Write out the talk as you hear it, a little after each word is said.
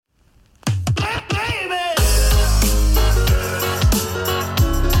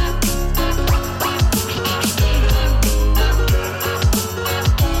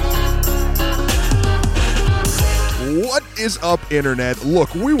is up, Internet?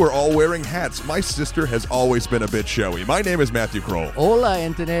 Look, we were all wearing hats. My sister has always been a bit showy. My name is Matthew Kroll. Hola,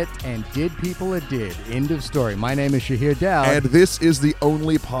 Internet, and did people it did. End of story. My name is Shahir Dowd. And this is the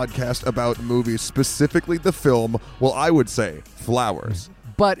only podcast about movies, specifically the film, well, I would say, Flowers.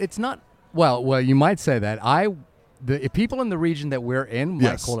 But it's not, well, you might say that. The people in the region that we're in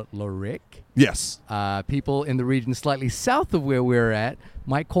might call it Lorick. Yes. People in the region slightly south of where we're at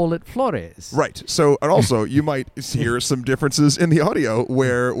might call it Flores. Right. So, and also, you might hear some differences in the audio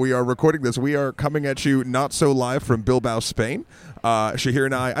where we are recording this. We are coming at you not so live from Bilbao, Spain. Shahir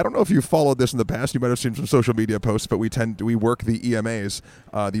and I don't know if you followed this in the past. You might have seen some social media posts, but we work the EMAs,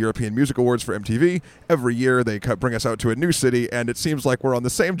 the European Music Awards for MTV. Every year they bring us out to a new city, and it seems like we're on the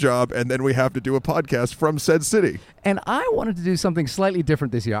same job, and then we have to do a podcast from said city. And I wanted to do something slightly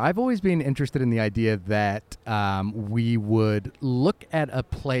different this year. I've always been interested in the idea that we would look at a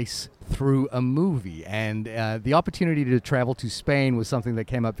place through a movie, and the opportunity to travel to Spain was something that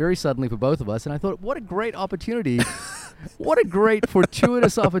came up very suddenly for both of us, and I thought, what a great opportunity, what a great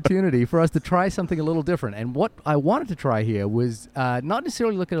fortuitous opportunity for us to try something a little different. And what I wanted to try here was not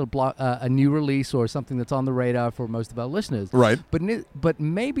necessarily look at a new release or something that's on the radar for most of our listeners, right? But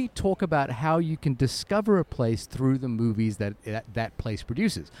maybe talk about how you can discover a place through the movies that place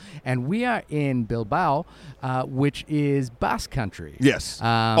produces. And we are in Bilbao, which is Basque country. Yes.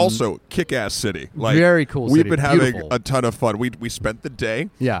 Also, kick-ass city. Very cool city. We've been Beautiful. Having a ton of fun. We spent the day.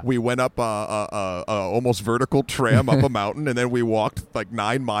 Yeah. We went up a almost vertical tram up a mountain, and then we walked like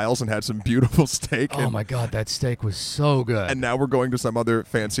 9 miles and had some beautiful steak. Oh my God, that steak was so good. And now we're going to some other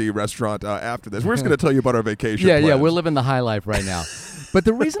fancy restaurant after this. We're just going to tell you about our vacation Yeah, plans. we're living the high life right now. But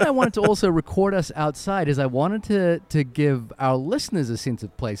the reason I wanted to also record us outside is I wanted to give our listeners a sense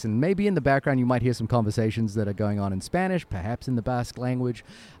of place. And maybe in the background you might hear some conversations that are going on in Spanish, perhaps in the Basque language.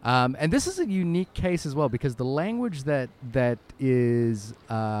 And this is a unique case as well because the language that is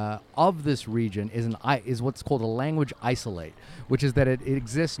of this region is what's called a language isolate, which is that it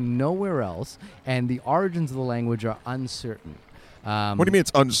exists nowhere else, and the origins of the language are uncertain. What do you mean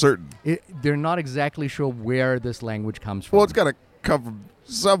it's uncertain? They're not exactly sure where this language comes from. Well, it's got to come from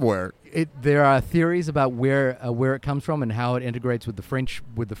somewhere. There are theories about where it comes from and how it integrates with the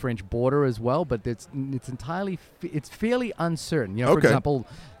French border as well, but it's fairly uncertain. For example,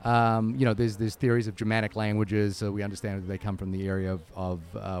 there's theories of Germanic languages, so we understand that they come from the area of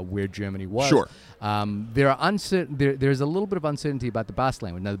where Germany was. Sure. There's a little bit of uncertainty about the Basque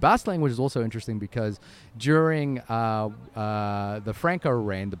language. Now, the Basque language is also interesting because during the Franco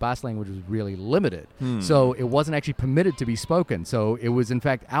reign, the Basque language was really limited, so it wasn't actually permitted to be spoken. So it was in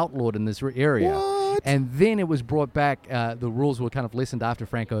fact outlawed in this area. What? And then it was brought back. The rules were kind of lessened after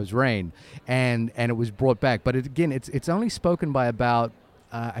Franco's reign, and it was brought back. But it's only spoken by about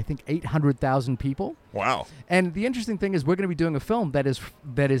I think 800,000 people. Wow. And the interesting thing is we're going to be doing a film that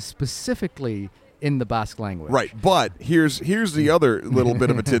is specifically in the Basque language. Right. But here's the other little bit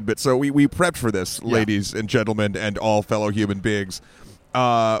of a tidbit. So we prepped for this, ladies and gentlemen, and all fellow human beings.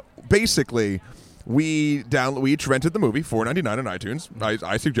 Basically, we each rented the movie, $4.99 on iTunes.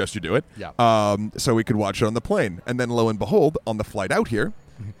 I suggest you do it. Yeah. So we could watch it on the plane, and then lo and behold, on the flight out here,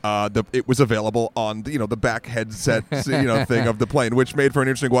 it was available on the back headset thing of the plane, which made for an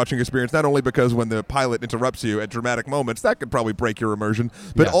interesting watching experience. Not only because when the pilot interrupts you at dramatic moments, that could probably break your immersion,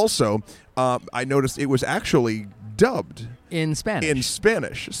 but also I noticed it was actually dubbed in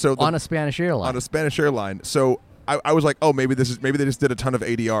Spanish. So on a Spanish airline. So I was like, oh, maybe they just did a ton of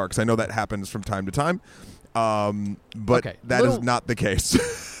ADR, because I know that happens from time to time. But that is not the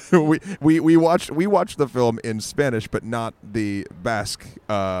case. we watched the film in Spanish, but not the Basque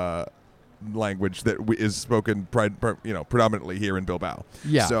language that is spoken predominantly here in Bilbao.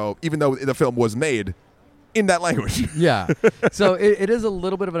 Yeah. So even though the film was made in that language. Yeah. So it is a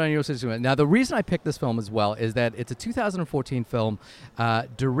little bit of an unusual situation. Now, the reason I picked this film as well is that it's a 2014 film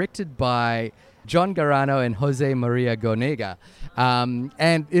directed by John Garano and Jose Maria Gonega.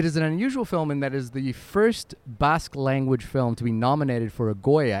 And it is an unusual film in that it is the first Basque language film to be nominated for a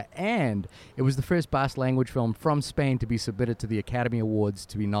Goya, and it was the first Basque language film from Spain to be submitted to the Academy Awards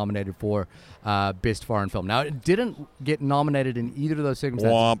to be nominated for Best Foreign Film. Now, it didn't get nominated in either of those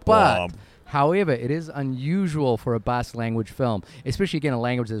circumstances, but however, it is unusual for a Basque language film, especially, again, a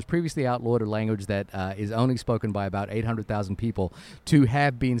language that is previously outlawed, a language that is only spoken by about 800,000 people, to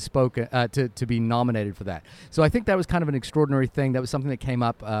have been spoken, to be nominated for that. So I think that was kind of an extraordinary thing. That was something that came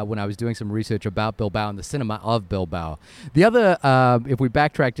up when I was doing some research about Bilbao and the cinema of Bilbao. The other, if we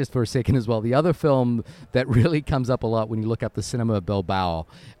backtrack just for a second as well, the other film that really comes up a lot when you look up the cinema of Bilbao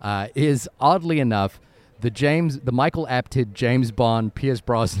is, oddly enough, the Michael Apted James Bond Pierce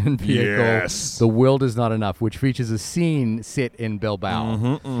Brosnan vehicle, Yes. The World Is Not Enough, which features a scene set in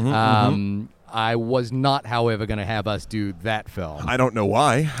Bilbao. I was not, however, going to have us do that film. I don't know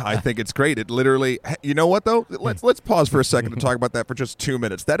why. I think it's great. It literally, you know what though? Let's pause for a second to talk about that for just 2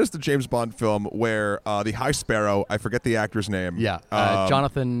 minutes. That is the James Bond film where the High Sparrow, I forget the actor's name. Yeah,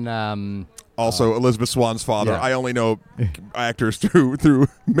 Jonathan. Also, Elizabeth Swan's father. Yeah. I only know actors through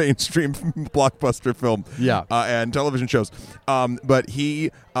mainstream blockbuster film and television shows. But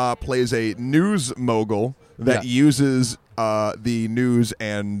he plays a news mogul that uses the news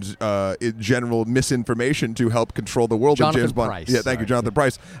and general misinformation to help control the world. Jonathan and James Bond, Pryce. Yeah, thank you, Jonathan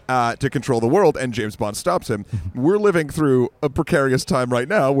Pryce, to control the world, and James Bond stops him. We're living through a precarious time right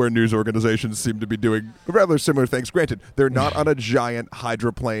now where news organizations seem to be doing rather similar things. Granted, they're not on a giant what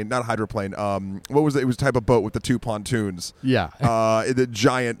was it? It was a type of boat with the two pontoons. Yeah. The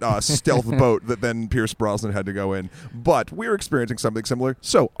giant stealth boat that then Pierce Brosnan had to go in. But we're experiencing something similar.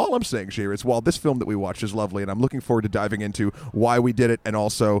 So all I'm saying, Shahir, is while this film that we watched is lovely, and I'm looking forward to diving into why we did it, and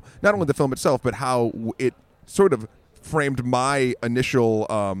also not only the film itself, but how it sort of framed my initial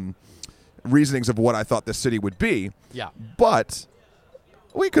reasonings of what I thought this city would be. Yeah. But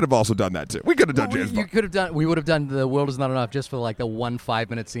we could have also done that too. We could have done James Bond. We would have done The World Is Not Enough just for like the 1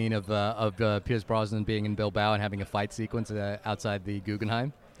 5-minute scene of Pierce Brosnan being in Bilbao and having a fight sequence outside the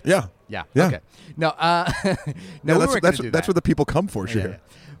Guggenheim. Yeah. Yeah. Yeah. Okay. No. That's what the people come for, Shahir. Yeah.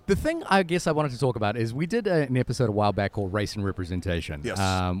 The thing I guess I wanted to talk about is we did an episode a while back called Race and Representation, Yes.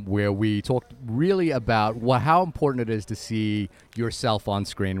 where we talked really about how important it is to see yourself on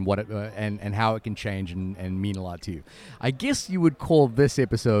screen and what and how it can change and mean a lot to you. I guess you would call this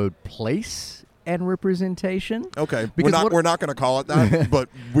episode Place and Representation. Okay, Because we're not going to call it that, but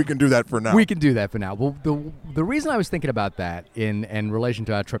we can do that for now. We can do that for now. Well, the reason I was thinking about that in relation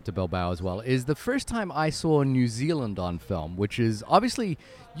to our trip to Bilbao as well is the first time I saw New Zealand on film, which is obviously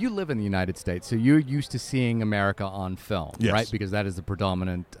you live in the United States, so you're used to seeing America on film, Yes. right? Because that is the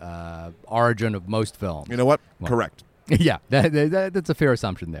predominant origin of most films. You know what? Well, Correct. Yeah, that's a fair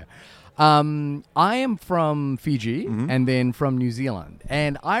assumption there. I am from Fiji and then from New Zealand.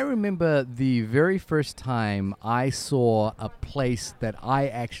 And I remember the very first time I saw a place that I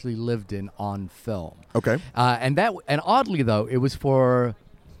actually lived in on film. Okay. And oddly, though, it was for...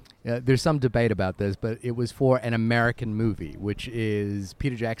 there's some debate about this, but it was for an American movie, which is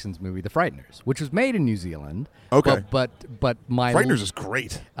Peter Jackson's movie, The Frighteners, which was made in New Zealand. Okay. But my... Frighteners is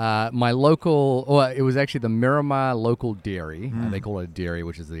great. My local, it was actually the Miramar local dairy. They call it a dairy,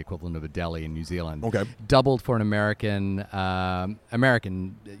 which is the equivalent of a deli in New Zealand. Okay. Doubled for an American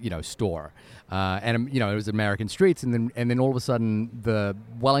store. And it was American streets, and then all of a sudden the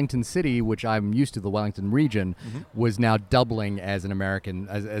Wellington city, which I'm used to, the Wellington region, was now doubling as an American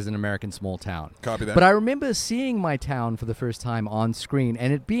as an American small town. Copy that. But I remember seeing my town for the first time on screen,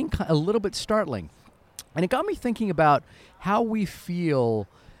 and it being a little bit startling, and it got me thinking about how we feel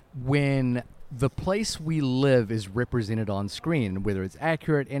when the place we live is represented on screen, whether it's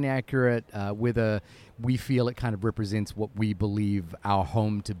accurate, inaccurate, whether we feel it kind of represents what we believe our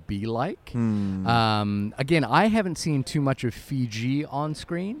home to be like. Again, I haven't seen too much of Fiji on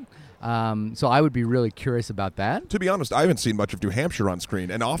screen, so I would be really curious about that. To be honest, I haven't seen much of New Hampshire on screen,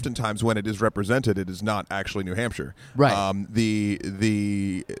 and oftentimes when it is represented, it is not actually New Hampshire. Right.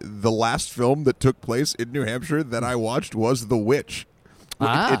 The last film that took place in New Hampshire that I watched was The Witch.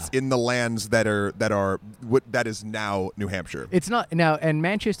 It's in the lands that is now New Hampshire. It's not now, and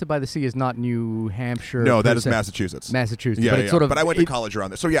Manchester by the Sea is not New Hampshire. No, that is Massachusetts. Massachusetts. Yeah, but it's sort of. But I went to college around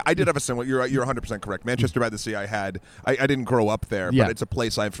there, so yeah, I did have a similar. You're 100% correct. Manchester by the Sea. I didn't grow up there, but it's a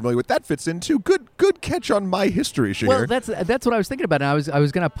place I'm familiar with. That fits into good catch on my history, Shahir. Well, that's what I was thinking about, and I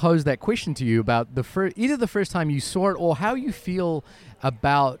was going to pose that question to you about either the first time you saw it or how you feel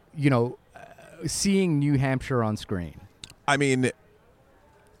about seeing New Hampshire on screen. I mean,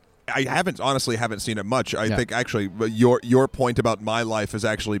 I honestly haven't seen it much. I think actually your point about my life is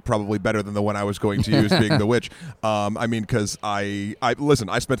actually probably better than the one I was going to use, being The Witch. I mean, because I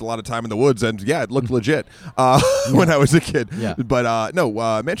spent a lot of time in the woods, and yeah, it looked legit when I was a kid. Yeah. But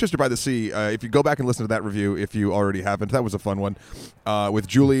Manchester by the Sea. If you go back and listen to that review, if you already haven't, that was a fun one with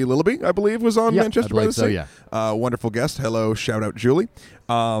Julie Lilliby, I believe, was on Manchester by the Sea. Yeah. Wonderful guest. Hello, shout out Julie.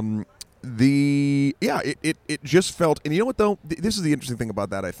 It just felt, and you know what though, this is the interesting thing about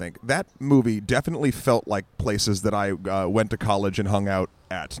that. I think that movie definitely felt like places that I went to college and hung out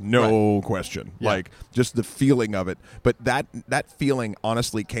at. No question. Yeah. Like just the feeling of it. But that feeling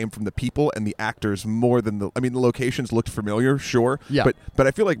honestly came from the people and the actors more than the locations looked familiar, sure. Yeah. But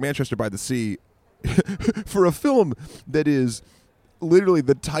I feel like Manchester by the Sea for a film that is literally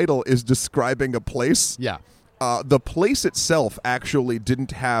the title is describing a place. Yeah. The place itself actually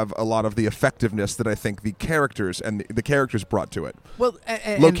didn't have a lot of the effectiveness that I think the characters and the characters brought to it. Well,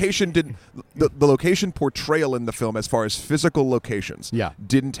 Location didn't. The location portrayal in the film, as far as physical locations,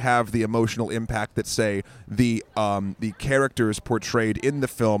 didn't have the emotional impact that, say, the characters portrayed in the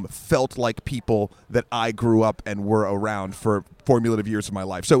film felt like people that I grew up and were around for formulative years of my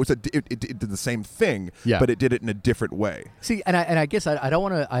life. So it did the same thing, but it did it in a different way. See, and I guess I don't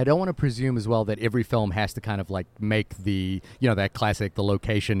want to presume as well that every film has to kind of like make the, that classic, the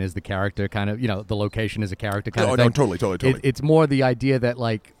location is the character kind of, the location is a character kind of thing. No, totally. It's more the idea that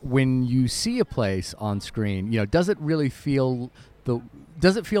like when you see a place on screen, does it really feel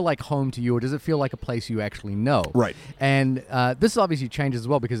does it feel like home to you, or does it feel like a place you actually know? Right. And this obviously changes as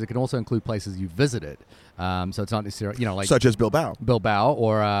well because it can also include places you visited. So it's not necessarily, like such as Bilbao,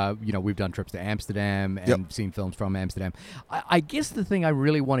 or we've done trips to Amsterdam and seen films from Amsterdam. I guess the thing I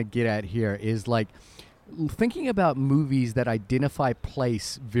really want to get at here is like thinking about movies that identify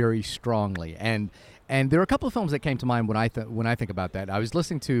place very strongly, and there are a couple of films that came to mind when I think about that. I was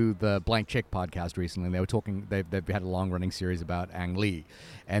listening to the Blank Check podcast recently, and they were talking. They've had a long running series about Ang Lee,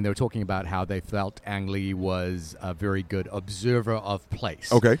 and they were talking about how they felt Ang Lee was a very good observer of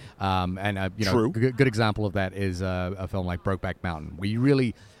place. Okay, true. Good example of that is a film like Brokeback Mountain, where you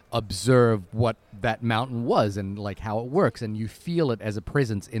really observe what that mountain was and like how it works, and you feel it as a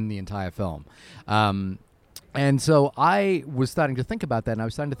presence in the entire film. And so I was starting to think about that, and I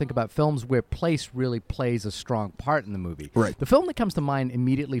was starting to think about films where place really plays a strong part in the movie. Right. The film that comes to mind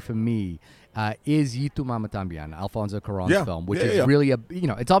immediately for me is Y Tu Mama Tambien, Alfonso Cuarón's film, which is really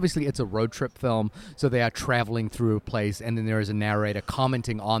it's a road trip film, so they are traveling through a place, and then there is a narrator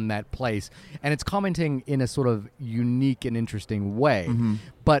commenting on that place, and it's commenting in a sort of unique and interesting way. Mm-hmm.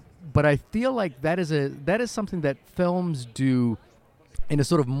 But I feel like that is something that films do in a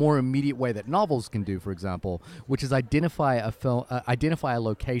sort of more immediate way that novels can do, for example, which is identify a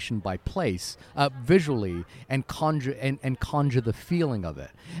location by place visually and conjure the feeling of it.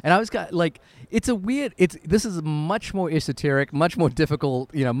 And I was this is much more esoteric, much more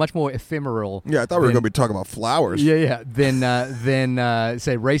difficult, much more ephemeral. Yeah, I thought we were going to be talking about flowers. Yeah, than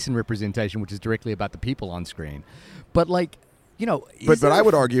say race and representation, which is directly about the people on screen. But like, but I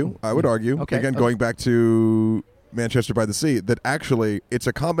would argue, okay, going back to Manchester by the Sea, that actually it's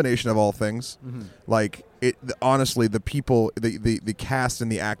a combination of all things. Mm-hmm. Like honestly, the people, the cast and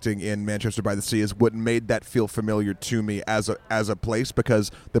the acting in Manchester by the Sea is what made that feel familiar to me as a place,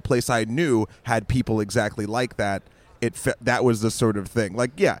 because the place I knew had people exactly like that. That was the sort of thing.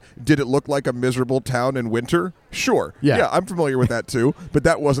 Like, did it look like a miserable town in winter? Sure. Yeah, I'm familiar with that too. But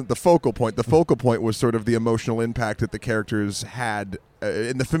that wasn't the focal point. The focal point was sort of the emotional impact that the characters had,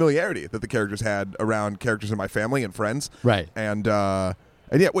 and the familiarity that the characters had around characters in my family and friends. Right. And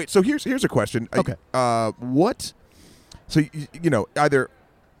wait. So here's a question. Okay. What? So either.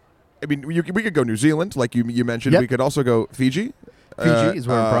 I mean, we could go New Zealand, like you mentioned. Yep. We could also go Fiji. Fiji is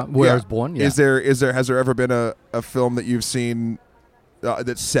where I was born. Yeah. Has there ever been a film that you've seen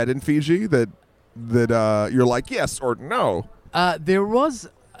that's set in Fiji that you're like yes or no? There was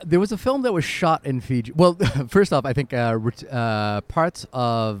a film that was shot in Fiji. Well, first off, I think parts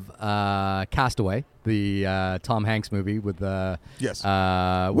of Castaway, the Tom Hanks movie with where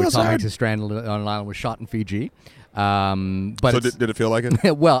Tom Hanks is stranded on an island, was shot in Fiji. But so did it feel like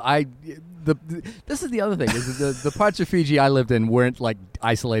it? Well, this is the other thing, is the parts of Fiji I lived in weren't like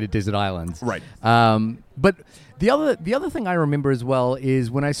isolated desert islands. Right. But the other thing I remember as well is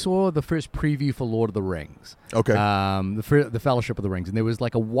when I saw the first preview for Lord of the Rings. Okay. The Fellowship of the Rings, and there was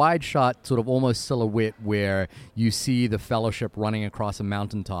like a wide shot, sort of almost silhouette, where you see the Fellowship running across a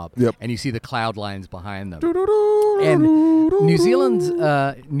mountaintop, and you see the cloud lines behind them. And New Zealand's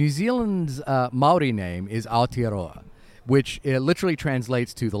Maori name is Aotearoa, which literally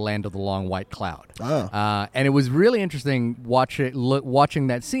translates to the land of the long white cloud. Oh. And it was really interesting watching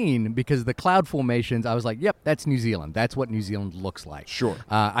that scene, because the cloud formations, I was like, yep, that's New Zealand. That's what New Zealand looks like. Sure.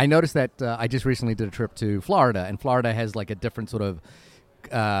 I noticed that I just recently did a trip to Florida, and Florida has like a different sort of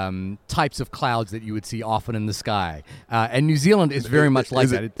types of clouds that you would see often in the sky. And New Zealand is very much like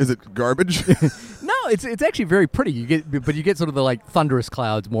that. Is it garbage? No, it's actually very pretty. You get sort of the like thunderous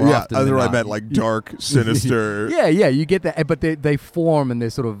clouds more often. Yeah, I meant like dark, sinister. Yeah, you get that, but they form and they're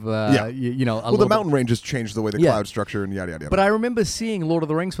sort of the mountain ranges change the way the cloud structure and yada yada. But I remember seeing Lord of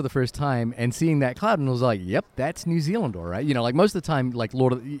the Rings for the first time and seeing that cloud, and I was like, yep, that's New Zealand, all right. Like most of the time, like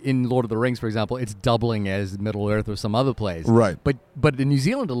in Lord of the Rings, for example, it's doubling as Middle Earth or some other place. Right. But the New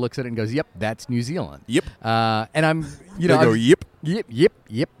Zealander looks at it and goes, yep, that's New Zealand. Yep. And I'm yep. Yep.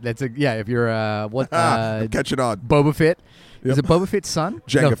 That's if you're I'm catching on. Boba Fett. Yep. Is it Boba Fett's son?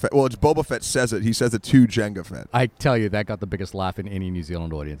 Jango No. Fett. Well, it's Boba Fett says it. He says it to Jango Fett. I tell you, that got the biggest laugh in any New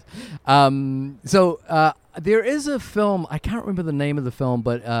Zealand audience. There is a film, I can't remember the name of the film,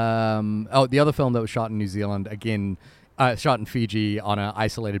 but the other film that was shot in New Zealand, again, shot in Fiji on an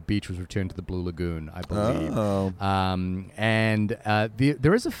isolated beach, was returned to the Blue Lagoon, I believe. Oh.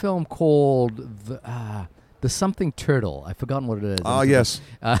 There is a film called The Something Turtle. I've forgotten what it is. Ah, yes.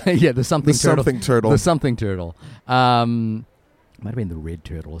 The Something Turtle. Something Turtle. The Something Turtle. Might have been the Red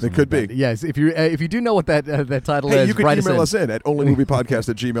Turtle. Or something It could like be. that. Yes, if you do know what that title is, you can write email us us in at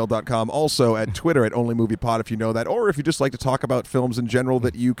onlymoviepodcast@gmail.com. Also at Twitter at onlymoviepod if you know that, or if you just like to talk about films in general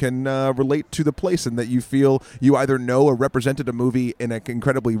that you can relate to the place and that you feel you either know or represented a movie in an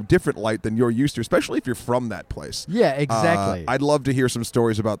incredibly different light than you're used to, especially if you're from that place. Yeah, exactly. I'd love to hear some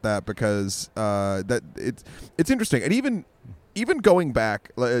stories about that because it's interesting. And even going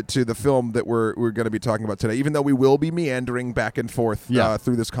back to the film that we're going to be talking about today, even though we will be meandering back and forth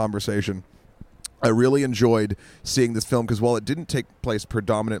through this conversation, I really enjoyed seeing this film because while it didn't take place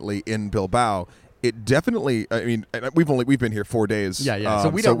predominantly in Bilbao, it definitely. I mean, we've been here 4 days. So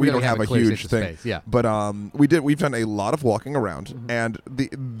we don't really have a clear huge sense of thing. space, yeah. But we've done a lot of walking around, and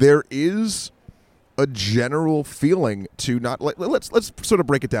there is a general feeling to not let's sort of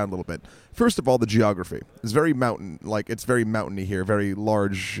break it down a little bit. First of all, the geography is very it's very mountainy here, very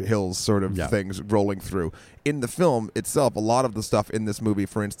large hills sort of things rolling through. In the film itself, a lot of the stuff in this movie,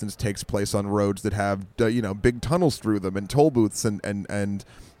 for instance, takes place on roads that have big tunnels through them and toll booths and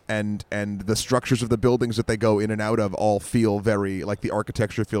the structures of the buildings that they go in and out of all feel very like the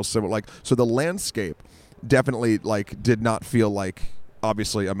architecture feels similar. So the landscape definitely did not feel like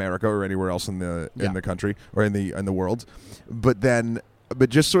obviously America or anywhere else in the country or in the world, but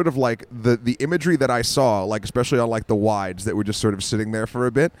just sort of like the imagery that I saw, like especially on like the wides that were just sort of sitting there for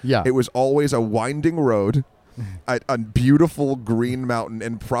a bit. Yeah, it was always a winding road, a beautiful green mountain,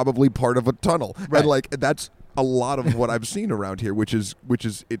 and probably part of a tunnel. Right. And that's a lot of what I've seen around here, which is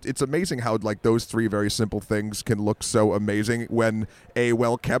it's amazing how those three very simple things can look so amazing when A,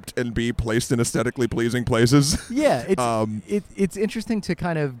 well kept, and B, placed in aesthetically pleasing places. Yeah, it's interesting to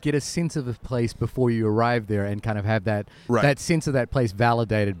kind of get a sense of a place before you arrive there and kind of have that sense of that place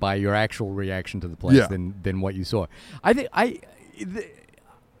validated by your actual reaction to the place than what you saw.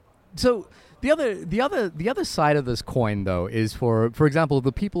 So the other side of this coin, though, is for example,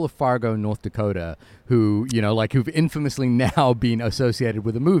 the people of Fargo, North Dakota, who've infamously now been associated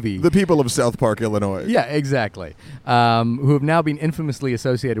with a movie. The people of South Park, Illinois. Yeah, exactly. Who have now been infamously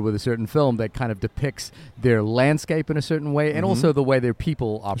associated with a certain film that kind of depicts their landscape in a certain way, and also the way their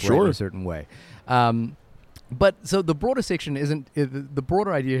people operate in a certain way. But so the broader section the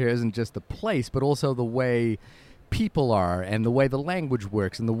broader idea here isn't just the place, but also the way people are and the way the language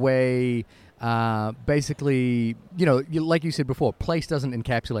works and the way basically, like you said before, place doesn't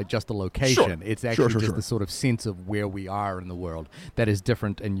encapsulate just the location. Sure. It's actually just the sort of sense of where we are in the world that is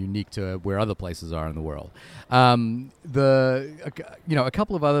different and unique to where other places are in the world. A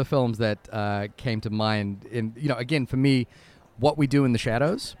couple of other films that came to mind, again, for me, What We Do in the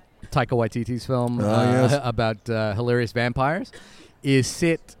Shadows, Taika Waititi's film about hilarious vampires, is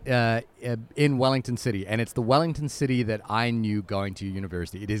set in Wellington City, and it's the Wellington City that I knew going to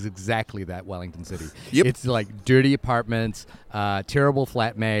university. It is exactly that Wellington City. Yep. It's like dirty apartments, terrible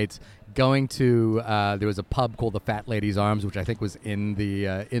flatmates. Going to there was a pub called the Fat Lady's Arms, which I think was in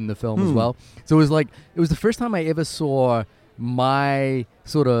the film as well. So it was the first time I ever saw my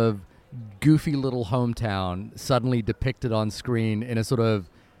sort of goofy little hometown suddenly depicted on screen in a sort of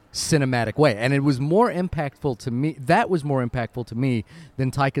cinematic way, and it was more impactful to me. That was more impactful to me than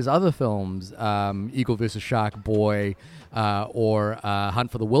Taika's other films, Eagle vs. Shark Boy, or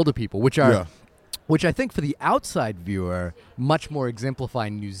Hunt for the Wilder People, which I think for the outside viewer much more exemplify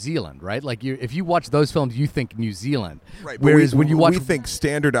New Zealand, right? Like if you watch those films, you think New Zealand, right? Whereas when you watch, we think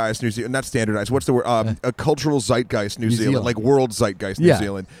standardized New Zealand, not standardized. What's the word? A cultural zeitgeist New Zealand, like world zeitgeist New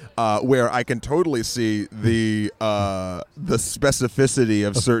Zealand, where I can totally see the specificity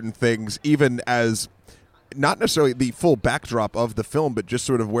of certain things, even as not necessarily the full backdrop of the film, but just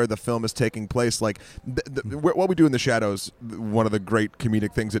sort of where the film is taking place. Like What We Do in the Shadows, one of the great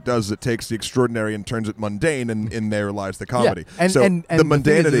comedic things it does is it takes the extraordinary and turns it mundane, and in there lies the comedy. Yeah. And the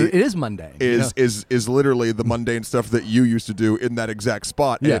mundanity it is mundane. Is literally the mundane stuff that you used to do in that exact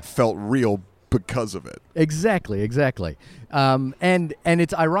spot, and it felt real because of it. Exactly. And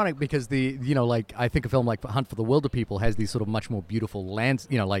it's ironic because I think a film like Hunt for the Wilder People has these sort of much more beautiful lands,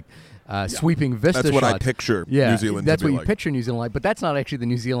 sweeping vista That's what shots. I picture Yeah, New Zealand that's to be what you like. picture New Zealand like, but that's not actually the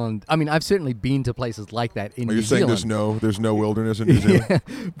New Zealand. I mean, I've certainly been to places like that in Are New you saying Zealand. there's no wilderness in New Zealand? Yeah,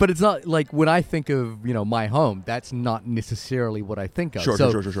 but it's not like when I think of my home, that's not necessarily what I think of. Sure.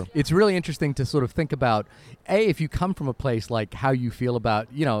 It's really interesting to sort of think about, if you come from a place, like how you feel about,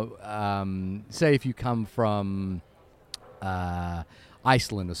 say if you come from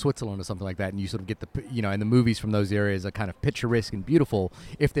Iceland or Switzerland or something like that, and you sort of get and the movies from those areas are kind of picturesque and beautiful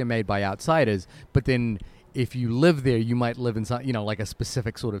if they're made by outsiders, but then if you live there, you might live in some, like a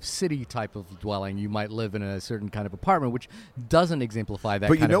specific sort of city type of dwelling. You might live in a certain kind of apartment, which doesn't exemplify that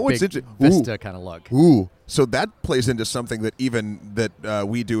kind of big vista kind of look. Ooh, so that plays into something that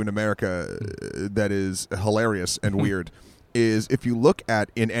we do in America that is hilarious and weird. Is if you look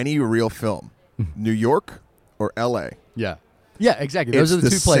at in any real film, New York or L.A. Yeah, exactly. Those are the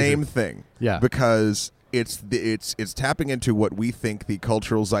two places. Same thing. Yeah, because it's tapping into what we think the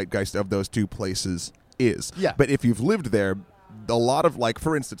cultural zeitgeist of those two places is. Yeah. But if you've lived there, a lot of, like,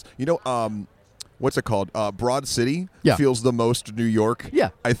 for instance, what's it called? Broad City feels the most New York,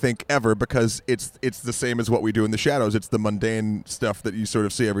 I think, ever, because it's the same as what we do in the shadows. It's the mundane stuff that you sort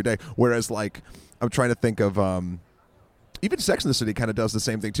of see every day. Whereas, like, I'm trying to think of even Sex and the City kind of does the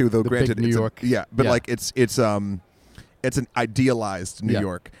same thing too. Though, granted, New York, like it's an idealized New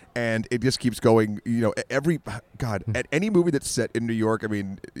York, and it just keeps going. At any movie that's set in New York, I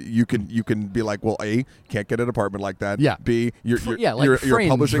mean, you can be like, well, A, you can't get an apartment like that. Yeah. B, you're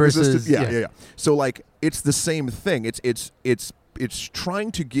Framed publishing versus, assistant. Yeah. So, like, it's the same thing. It's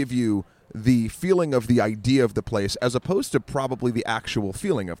trying to give you the feeling of the idea of the place as opposed to probably the actual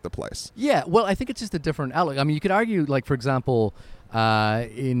feeling of the place. Yeah, well, I think it's just a different outlook. I mean, you could argue, like, for example,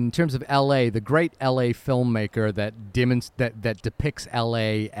 in terms of L.A., the great L.A. filmmaker that depicts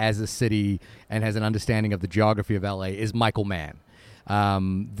L.A. as a city and has an understanding of the geography of L.A. is Michael Mann.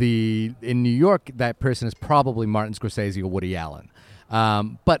 In New York, that person is probably Martin Scorsese or Woody Allen.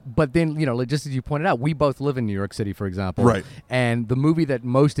 But then, just as you pointed out, we both live in New York City, for example. Right. And the movie that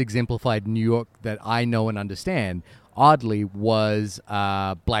most exemplified New York that I know and understand, oddly, was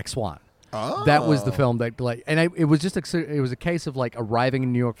Black Swan. Oh. That was the film that, like, and it was just it was a case of, like, arriving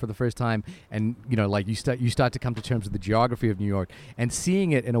in New York for the first time, and like you start to come to terms with the geography of New York and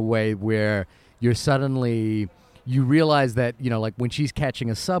seeing it in a way where you're suddenly. You realize that, like, when she's catching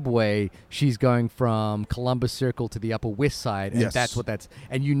a subway, she's going from Columbus Circle to the Upper West Side, and that's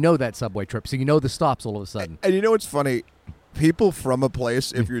and that subway trip, so the stops all of a sudden. And what's funny? People from a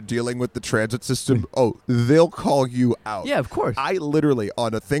place, if you're dealing with the transit system, they'll call you out. Yeah, of course. I literally,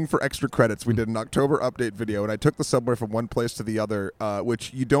 on a thing for extra credits, we did an October update video, and I took the subway from one place to the other,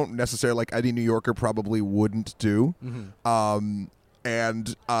 which you don't necessarily, like, any New Yorker probably wouldn't do. Mm-hmm.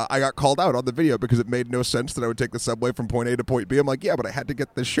 And I got called out on the video because it made no sense that I would take the subway from point A to point B. I'm like, yeah, but I had to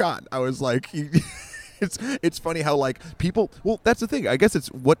get the shot. I was like, it's funny how, like, people. Well, that's the thing. I guess it's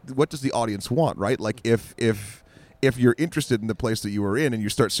what does the audience want, right? Like, if you're interested in the place that you were in and you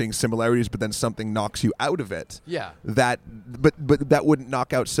start seeing similarities, but then something knocks you out of it. Yeah. But that wouldn't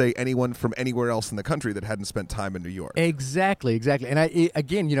knock out, say, anyone from anywhere else in the country that hadn't spent time in New York. Exactly. And I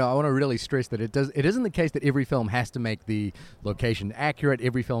want to really stress that it isn't the case that every film has to make the location accurate.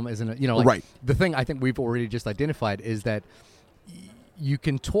 Every film isn't, right. The thing I think we've already just identified is that you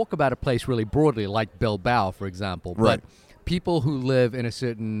can talk about a place really broadly, like Bilbao, for example. Right. But people who live in a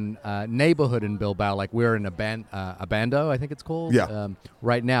certain neighborhood in Bilbao, like we're in Abando, I think it's called,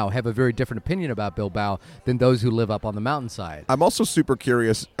 right now, have a very different opinion about Bilbao than those who live up on the mountainside. I'm also super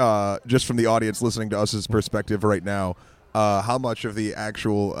curious, just from the audience listening to us' perspective right now, how much of the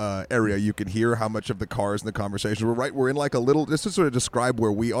actual area you can hear, how much of the cars and the conversation. We're in like a little, just to sort of describe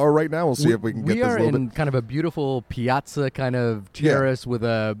where we are right now. We'll see if we can get this a little bit. We are in kind of a beautiful piazza kind of terrace with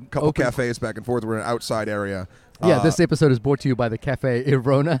a couple cafes back and forth. We're in an outside area. Yeah, this episode is brought to you by the Cafe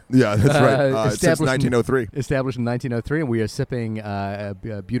Irona. Yeah, that's right. Since 1903. Established in 1903, and we are sipping a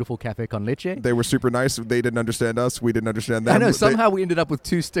beautiful cafe con leche. They were super nice. They didn't understand us. We didn't understand them. I know. Somehow we ended up with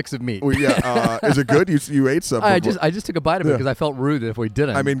 2 sticks of meat. Is it good? You ate some. I just took a bite of it because I felt rude if we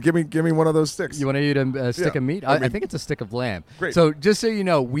didn't. I mean, give me one of those sticks. You want to eat a stick of meat? I think it's a stick of lamb. Great. So just so you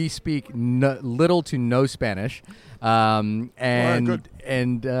know, we speak little to no Spanish. We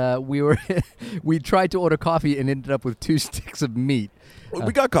tried to order coffee and ended up with 2 sticks of meat.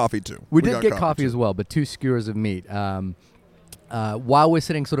 We got coffee too. We did get coffee as well, but 2 skewers of meat. while we're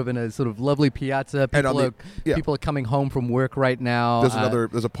sitting sort of in a sort of lovely piazza, yeah. people are coming home from work right now.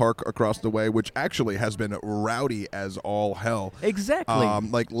 There's a park across the way, which actually has been rowdy as all hell. Exactly.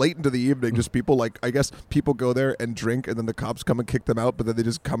 Like late into the evening, just people like, I guess people go there and drink, and then the cops come and kick them out, but then they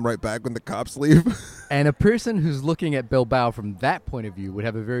just come right back when the cops leave. And a person who's looking at Bilbao from that point of view would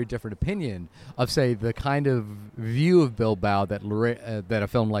have a very different opinion of, say, the kind of view of Bilbao that that a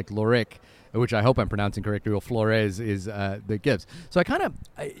film like Lorick, which I hope I'm pronouncing correctly, or Flores, that gives. So I kind of,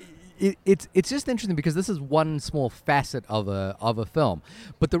 it's just interesting because this is one small facet of a film.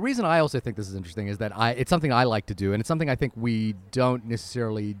 But the reason I also think this is interesting is that it's something I like to do, and it's something I think we don't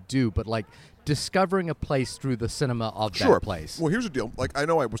necessarily do, but like discovering a place through the cinema of that place. Well, here's the deal. Like, I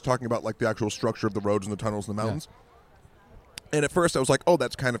know I was talking about like the actual structure of the roads and the tunnels and the mountains, and at first I was like, oh,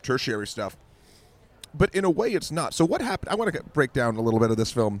 that's kind of tertiary stuff. But in a way, it's not. So what happened? I want to break down a little bit of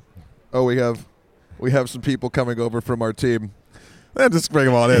this film. Oh, we have some people coming over from our team. Just bring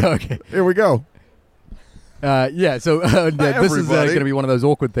them on in. Okay. Here we go. So this is going to be one of those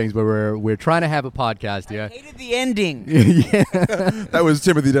awkward things where we're trying to have a podcast here. I hated the ending. That was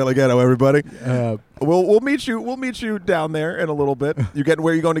Timothy Delgado, everybody. We'll meet you down there in a little bit.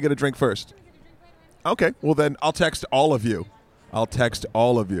 Where are you going to get a drink first? Okay. Well, then I'll text all of you.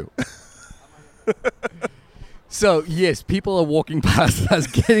 So, yes, people are walking past us,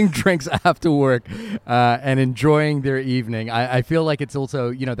 getting drinks after work, and enjoying their evening. I feel like it's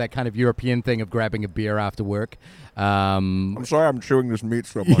also, that kind of European thing of grabbing a beer after work. I'm sorry I'm chewing this meat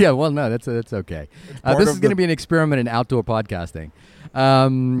so much. Yeah, well, no, that's okay. This is going to be an experiment in outdoor podcasting.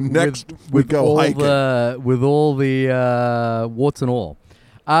 Next, we go hiking. With all the warts and all.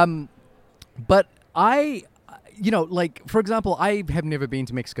 But for example, I have never been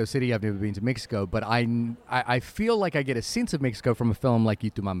to Mexico City. I've never been to Mexico, but I feel like I get a sense of Mexico from a film like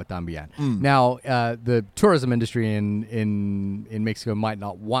Y Tu Mama Tambien. Now, the tourism industry in Mexico might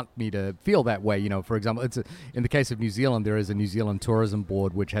not want me to feel that way. For example, in the case of New Zealand, there is a New Zealand Tourism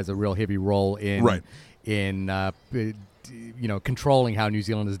Board, which has a real heavy role in controlling how New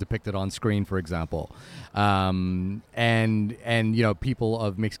Zealand is depicted on screen, for example. And people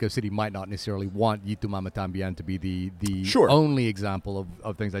of Mexico City might not necessarily want Y Tu Mama Tambien to be the only example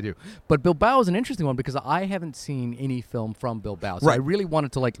of things I do. But Bilbao is an interesting one because I haven't seen any film from Bilbao. So I really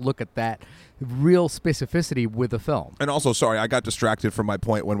wanted to look at that real specificity with the film. And also, sorry, I got distracted from my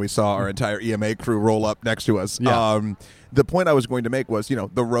point when we saw our entire EMA crew roll up next to us. Yeah. The point I was going to make was,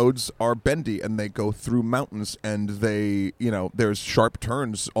 the roads are bendy and they go through mountains, and they, there's sharp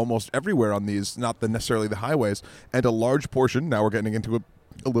turns almost everywhere on these, not necessarily the highways. And a large portion, now we're getting into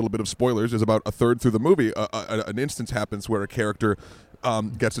a little bit of spoilers, is about a third through the movie. An instance happens where a character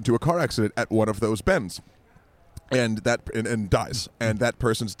gets into a car accident at one of those bends. And dies. And that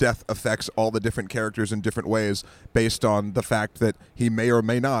person's death affects all the different characters in different ways based on the fact that he may or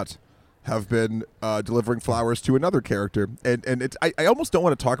may not have been delivering flowers to another character. And it's I almost don't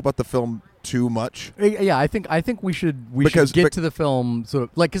want to talk about the film too much. Yeah, I think we should get to the film sort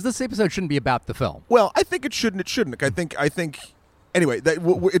of because this episode shouldn't be about the film. Well, I think it shouldn't. It shouldn't. I think. Anyway,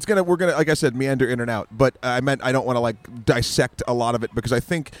 we're gonna like I said, meander in and out. But I don't want to dissect a lot of it, because I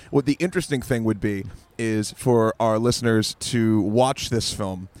think what the interesting thing would be is for our listeners to watch this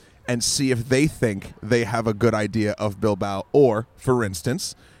film and see if they think they have a good idea of Bilbao, or, for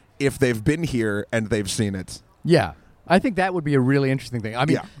instance, if they've been here and they've seen it. Yeah. I think that would be a really interesting thing. I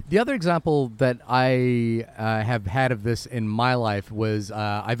mean, The other example that I have had of this in my life was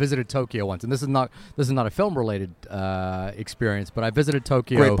I visited Tokyo once, and this is not a film related experience, but I visited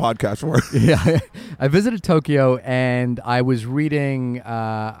Tokyo. Great podcast work. Yeah, I visited Tokyo, and I was reading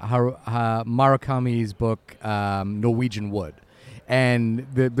Murakami's book Norwegian Wood, and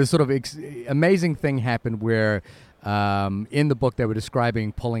the sort of amazing thing happened where. In the book, they were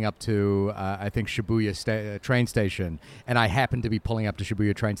describing pulling up to, I think, Shibuya train station, and I happened to be pulling up to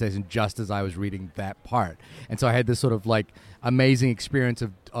Shibuya train station just as I was reading that part. And so I had this sort of amazing experience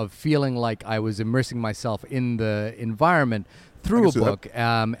of feeling like I was immersing myself in the environment through a book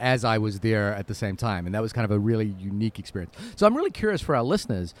as I was there at the same time. And that was kind of a really unique experience. So I'm really curious for our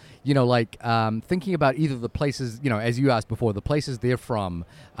listeners, thinking about either the places, as you asked before, the places they're from,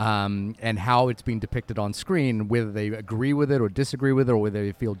 and how it's being depicted on screen, whether they agree with it or disagree with it, or whether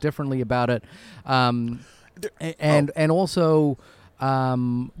they feel differently about it. And also,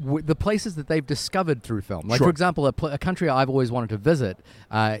 the places that they've discovered through film. Like, Sure. for example, a country I've always wanted to visit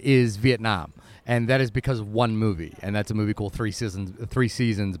is Vietnam. And that is because of one movie, and that's a movie called Three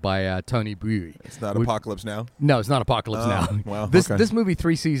Seasons by Tony Bui. It's not Apocalypse Now? No, it's not Apocalypse Now. Wow, This okay. this movie,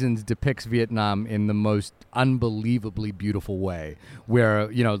 Three Seasons, depicts Vietnam in the most unbelievably beautiful way. Where,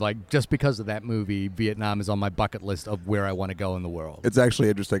 like, just because of that movie, Vietnam is on my bucket list of where I want to go in the world. It's actually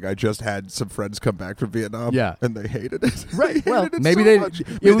interesting. I just had some friends come back from Vietnam, Yeah. and they hated it. Right. They Well, hated it maybe so they. much. It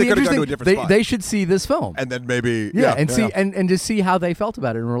Maybe would they be could have gone to a interesting. different spot. They should see this film. And then maybe, Yeah, and see yeah. and just see how they felt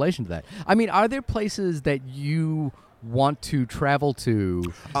about it in relation to that. I mean, are there places that you want to travel to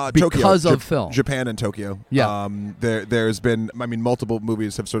because Tokyo, of film? Japan and Tokyo. Yeah. There's been, multiple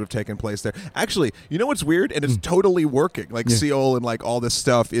movies have sort of taken place there. Actually, you know what's weird? And it's totally working. Like Seoul and like all this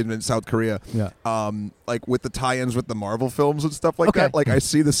stuff in South Korea. Yeah. Like with the tie-ins with the Marvel films and stuff like Okay. that. Like I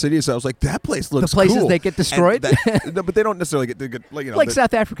see the cities, so I was like, that place looks places cool. that get destroyed? No, but they don't necessarily get like, Like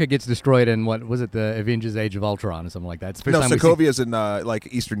South Africa gets destroyed in what was it, the Avengers: Age of Ultron or something like that. It's the first No, time we see- Sokovia's in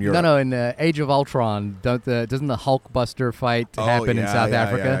like Eastern Europe. No, in Age of Ultron, doesn't the Hulkbuster fight happen in South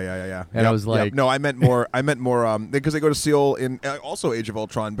Africa? Yeah. And I was like, no, I meant more because they go to Seoul in also Age of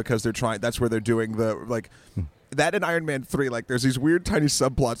Ultron because they're trying. That's where they're doing the like. That in Iron Man 3, like, there's these weird tiny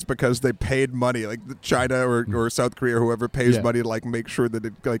subplots because they paid money, like China or South Korea or whoever pays money to, like, make sure that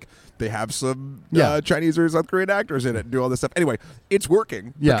it, like, they have some Chinese or South Korean actors in it and do all this stuff. Anyway, it's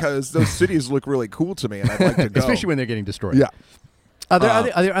working because those cities look really cool to me, and I'd like to go. especially when they're getting destroyed. Yeah. Are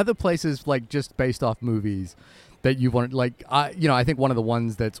there other places, like, just based off movies that you want? Like, I think one of the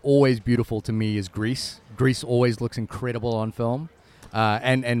ones that's always beautiful to me is Greece. Greece always looks incredible on film.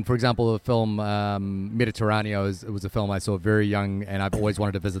 And for example, the film Mediterraneo was a film I saw very young, and I've always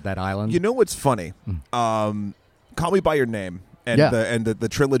wanted to visit that island. You know what's funny? Call Me by Your Name and the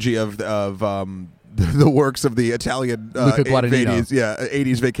trilogy of the works of the Italian Luca Guadagnino.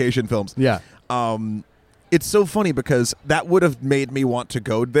 80s vacation films. Yeah. It's so funny because that would have made me want to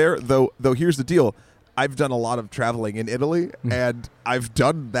go there. Though here's the deal. I've done a lot of traveling in Italy, and I've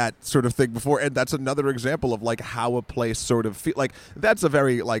done that sort of thing before, and that's another example of like how a place sort of feel like that's a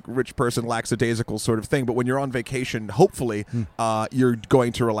very like rich person lackadaisical sort of thing. But when you're on vacation, hopefully you're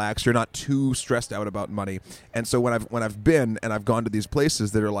going to relax. You're not too stressed out about money. And so when I've been and I've gone to these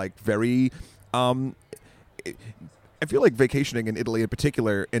places that are like very. I feel like vacationing in Italy in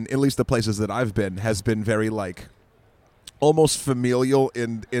particular, and at least the places that I've been, has been very like. Almost familial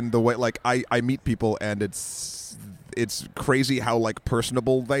in the way like I meet people and it's crazy how like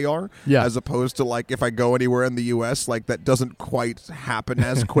personable they are as opposed to like if I go anywhere in the US like that doesn't quite happen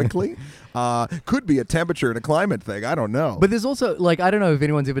as quickly. Could be a temperature and a climate thing, I don't know. But there's also, like, I don't know if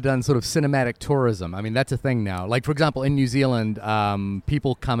anyone's ever done sort of cinematic tourism. I mean, that's a thing now. Like, for example, in New Zealand,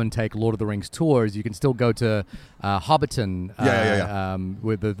 people come and take Lord of the Rings tours. You can still go to Hobbiton,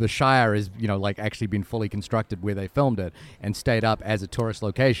 where the Shire is, like actually been fully constructed where they filmed it and stayed up as a tourist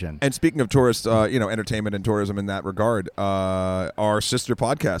location. And speaking of tourist, entertainment and tourism in that regard, our sister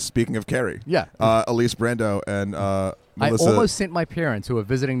podcast, Speaking of Carrie, Elise Brando and Melissa. I almost sent my parents, who are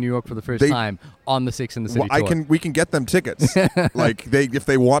visiting New York for the first time, on the Sex and the City tour. We can get them tickets. Like if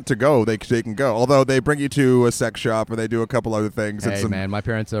they want to go, they can go. Although they bring you to a sex shop and they do a couple other things. Hey, man, my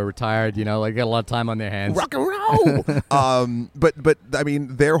parents are retired. Like got a lot of time on their hands. Rock and roll. But I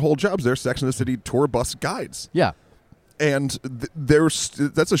mean, their whole jobs, they're Sex and the City tour bus guides. Yeah. And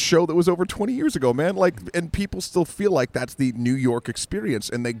that's a show that was over 20 years ago, man. Like, and people still feel like that's the New York experience,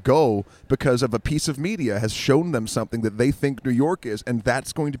 and they go because of a piece of media has shown them something that they think New York is, and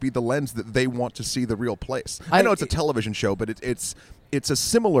that's going to be the lens that they want to see the real place. I know it's a television show, but it's a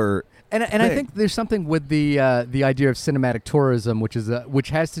similar. And I think there's something with the idea of cinematic tourism, which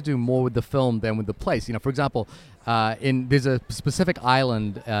has to do more with the film than with the place. For example, there's a specific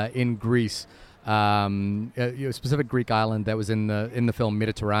island in Greece. A specific Greek island that was in the film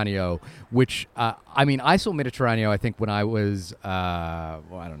Mediterraneo, which I saw Mediterraneo I think when I was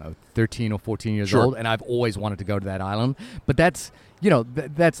 13 or 14 years old, and I've always wanted to go to that island. But that's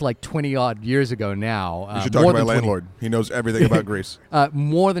that's like 20 odd years ago now. You should talk to my landlord. He knows everything about Greece.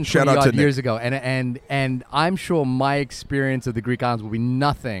 More than 20 odd years ago, and I'm sure my experience of the Greek islands will be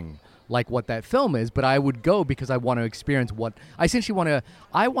nothing like what that film is, but I would go because I want to experience what I essentially want to.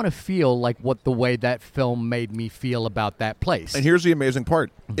 I want to feel like what the way that film made me feel about that place. And here's the amazing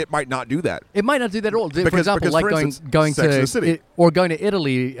part: it might not do that. It might not do that at all. For example, like going to or going to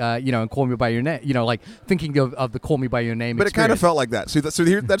Italy, and Call Me by Your Name. Like thinking of the Call Me by Your Name. But experience. It kind of felt like that. So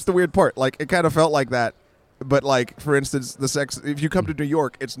here, that's the weird part. Like it kind of felt like that. But like, for instance, if you come to New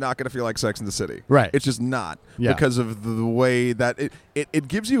York, it's not going to feel like Sex and the City. Right. It's just not because of the way that it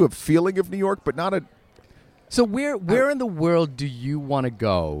gives you a feeling of New York, but not a. So where in the world do you want to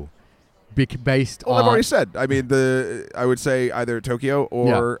go? Based Well, on I've already said. I mean, I would say either Tokyo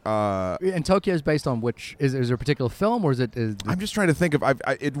or. and Tokyo is based on which is there a particular film or is it? I'm just trying to think of.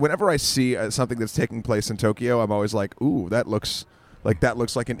 Whenever I see something that's taking place in Tokyo, I'm always like, "Ooh, that looks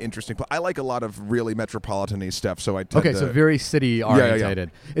like an interesting." I like a lot of really metropolitan-y stuff, so I tend to. So very city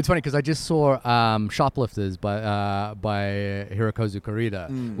orientated. Yeah. It's funny because I just saw Shoplifters by Hirokazu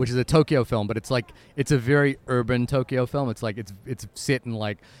Kurita, which is a Tokyo film, but it's a very urban Tokyo film. It's like it's set in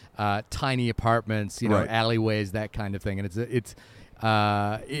like tiny apartments, Right. alleyways, that kind of thing, and it's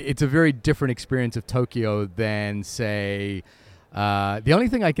a very different experience of Tokyo than say. The only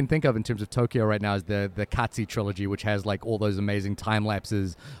thing I can think of in terms of Tokyo right now is the Katsi trilogy, which has like all those amazing time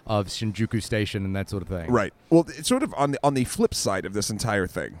lapses of Shinjuku Station and that sort of thing. Right. Well, it's sort of on the flip side of this entire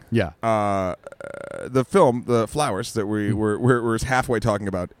thing. Yeah. The film, The Flowers, that we're halfway talking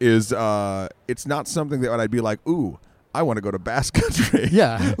about, is it's not something that I'd be like, ooh, I want to go to Basque Country.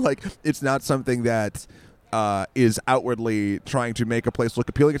 Yeah. Like, it's not something that is outwardly trying to make a place look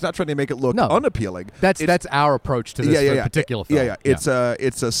appealing. It's not trying to make it look unappealing. That's our approach to this particular film. Yeah. It's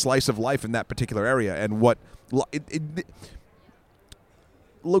a slice of life in that particular area, and what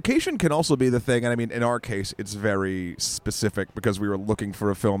location can also be the thing. And I mean, in our case, it's very specific because we were looking for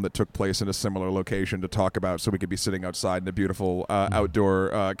a film that took place in a similar location to talk about, so we could be sitting outside in a beautiful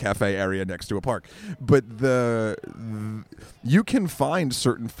outdoor cafe area next to a park. But you can find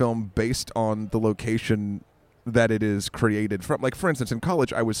certain film based on the location that it is created from. Like, for instance, in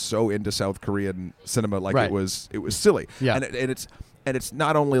college, I was so into South Korean cinema, like Right. it was silly. Yeah. And it's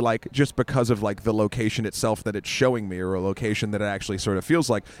not only like just because of like the location itself that it's showing me, or a location that it actually sort of feels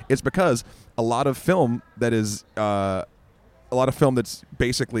like. It's because a lot of film that's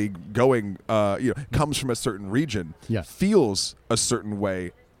basically going, comes from a certain region, feels a certain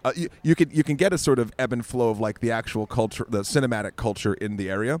way. You can get a sort of ebb and flow of like the actual culture, the cinematic culture in the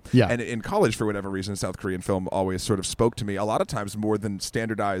area. Yeah. And in college, for whatever reason, South Korean film always sort of spoke to me a lot of times more than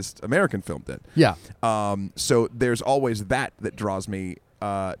standardized American film did. Yeah. So there's always that draws me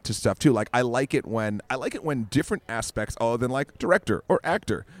to stuff too. Like I like it when different aspects, other than like director or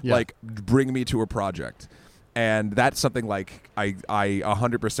actor, like bring me to a project, and that's something like I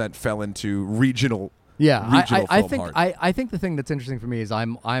 100% fell into regional. Yeah, I think hard. I think the thing that's interesting for me is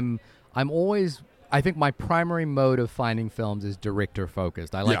I'm always, I think my primary mode of finding films is director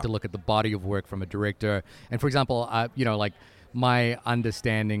focused. I like to look at the body of work from a director, and for example, like my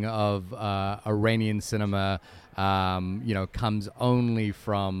understanding of Iranian cinema, comes only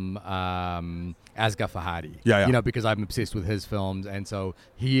from Asghar Farhadi. Because I'm obsessed with his films, and so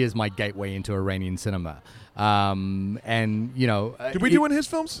he is my gateway into Iranian cinema. Did we do in his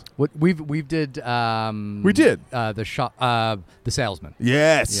films? What we did. We did The Salesman.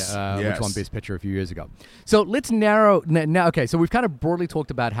 Yes. Which won Best Picture a few years ago. So let's narrow now. Okay, so we've kind of broadly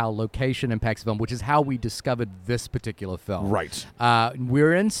talked about how location impacts film, which is how we discovered this particular film. Right.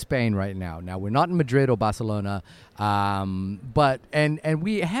 We're in Spain right now. Now we're not in Madrid or Barcelona, but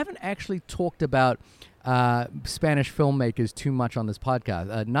we haven't actually talked about Spanish filmmakers too much on this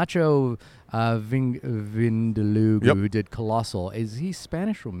podcast. Nacho Vindaloo, who did Colossal, is he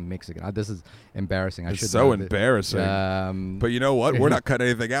Spanish or Mexican? This is embarrassing. I should so know embarrassing. But you know what? We're not cutting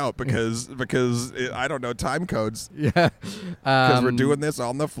anything out because I don't know time codes. Yeah, because we're doing this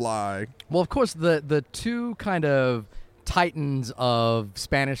on the fly. Well, of course, the two kind of titans of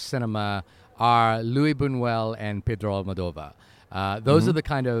Spanish cinema are Luis Buñuel and Pedro Almodóvar. Those are the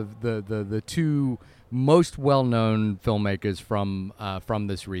kind of the two most well-known filmmakers from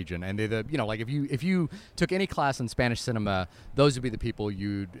this region, and they're like if you took any class in Spanish cinema, those would be the people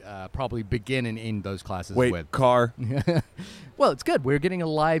you'd probably begin and end those classes with. Wait, car? Well, it's good. We're getting a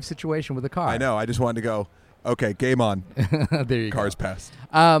live situation with a car. I know. I just wanted to go. Okay, game on. There you Cars go. passed.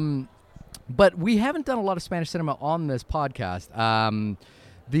 But we haven't done a lot of Spanish cinema on this podcast.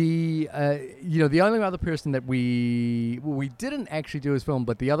 The only other person that we didn't actually do his film,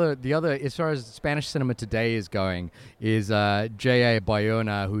 but the other as far as Spanish cinema today is going is J.A.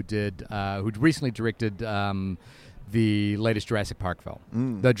 Bayona, who recently directed the latest Jurassic Park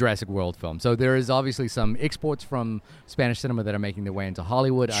film, the Jurassic World film. So there is obviously some exports from Spanish cinema that are making their way into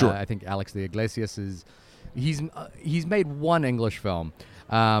Hollywood. Sure. I think Alex de Iglesias he's made one English film.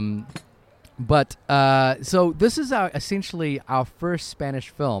 But so this is essentially our first Spanish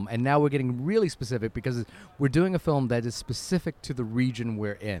film, and now we're getting really specific because we're doing a film that is specific to the region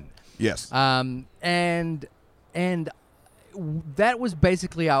we're in. Yes. And that was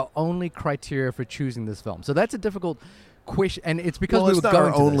basically our only criteria for choosing this film. So that's a difficult question, and it's because well, we it's were not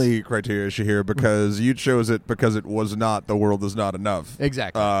going our to only criteria, Shahir, because you chose it because it was not The World Is Not Enough.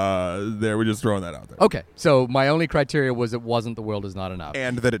 Exactly. There, we're just throwing that out there. Okay, so my only criteria was it wasn't The World Is Not Enough.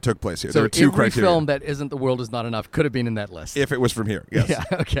 And that it took place here. So there are two every criteria. film that isn't The World Is Not Enough could have been in that list. If it was from here, yes. Yeah,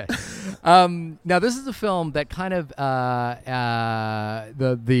 okay. Now, this is a film that kind of, the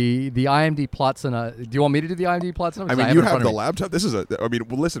IMDb plots, do you want me to do the IMDb plots? I mean, you have the laptop. This is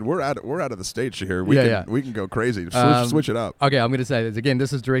listen, we're out of the stage here. We can go crazy. Switch it up. Okay, I'm going to say this again.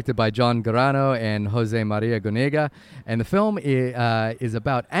 This is directed by John Garano and Jose Maria Gonega, and the film is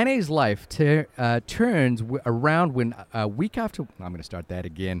about Anne's life turns around when a week after. I'm going to start that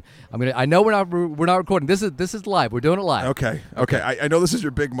again. I know we're not recording. This is live. We're doing it live. Okay. I know this is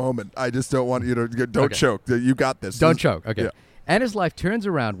your big moment. I just don't want you to don't choke. You got this. Don't choke. Okay. Yeah. Anna's life turns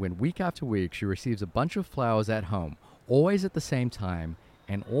around when week after week she receives a bunch of flowers at home, always at the same time,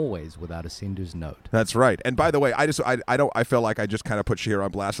 and always without a sender's note. That's right. And by the way, I feel like I just kind of put Shahir on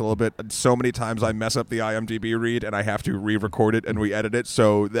blast a little bit. So many times I mess up the IMDb read and I have to re-record it and re-edit it.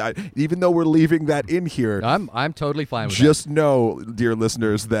 So that, even though we're leaving that in here, I'm totally fine with just know, dear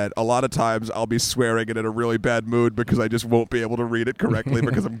listeners, that a lot of times I'll be swearing and in a really bad mood because I just won't be able to read it correctly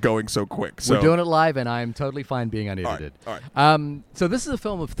because I'm going so quick. So we're doing it live, and I'm totally fine being unedited. All right. So this is a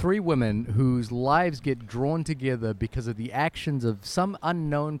film of three women whose lives get drawn together because of the actions of some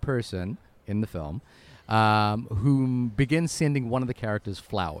unknown person in the film, who begins sending one of the characters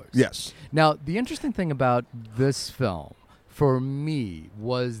flowers. Yes. Now, the interesting thing about this film, for me,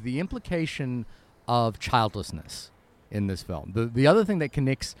 was the implication of childlessness in this film. The other thing that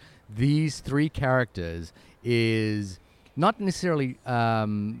connects these three characters is not necessarily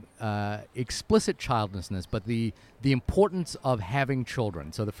explicit childlessness, but the importance of having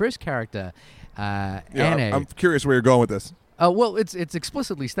children. So the first character, Anne. I'm curious where you're going with this. Well, it's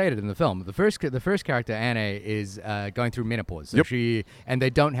explicitly stated in the film. The first character, Anne, is going through menopause. So Yep. and they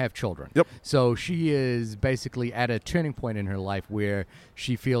don't have children. Yep. So she is basically at a turning point in her life where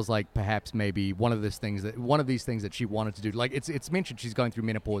she feels like perhaps maybe one of these things that she wanted to do. Like it's mentioned she's going through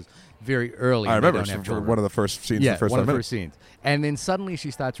menopause very early. I and they remember don't have children. one of the first scenes. Yeah, the first one of the 5 first minutes. scenes. And then suddenly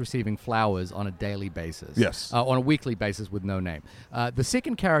she starts receiving flowers on a daily basis. Yes. On a weekly basis with no name. The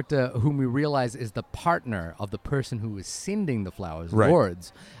second character, whom we realize is the partner of the person who is sending the flowers, Right.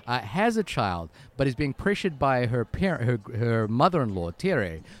 Lourdes, has a child, but is being pressured by her mother-in-law,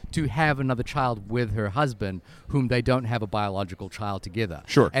 Tere, to have another child with her husband, whom they don't have a biological child together.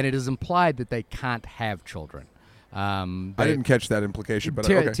 Sure. And it is implied that they can't have children. I didn't catch that implication, but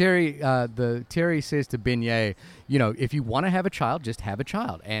okay. Terry says to Beignet, if you want to have a child, just have a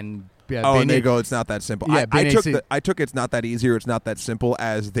child. And and they go, it's not that simple. Yeah, I took it's not that easy or it's not that simple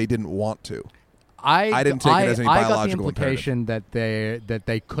as they didn't want to. I didn't take it as any I got the biological implication that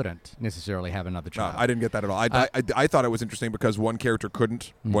they couldn't necessarily have another child. No, I didn't get that at all. I thought it was interesting because one character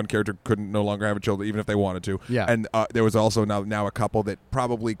couldn't no longer have a child even if they wanted to. Yeah. And there was also now a couple that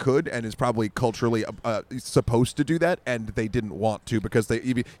probably could and is probably culturally supposed to do that, and they didn't want to because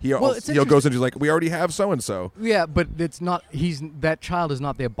he goes and he's like, we already have so and so. Yeah, but it's not. That child is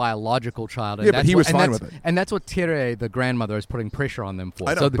not their biological child. And Yeah, but he was fine with it. And that's what Tere, the grandmother, is putting pressure on them for.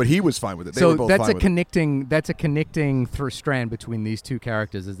 I know, but he was fine with it. They so were both that's fine a with connecting. That's a connecting strand between these two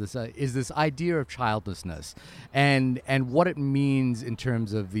characters. Is this idea of childlessness, and what it means in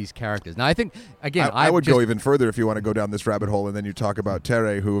terms of these characters. Now, I think again, I would go even further if you want to go down this rabbit hole, and then you talk about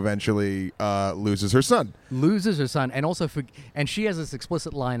Tere, who eventually loses her son. And also and she has this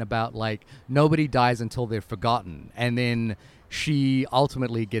explicit line about like nobody dies until they're forgotten, and then she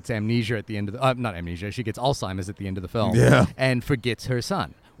ultimately gets amnesia at the end of not amnesia. She gets Alzheimer's at the end of the film, and forgets her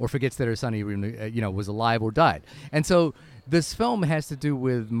son, or forgets that her son even was alive or died. And so this film has to do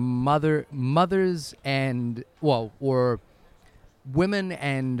with mothers and or women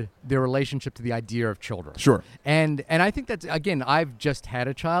and their relationship to the idea of children. Sure. And I think that's, again, I've just had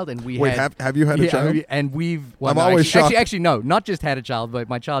a child, and have you had a child? And I'm always shocked. Actually, no, not just had a child, but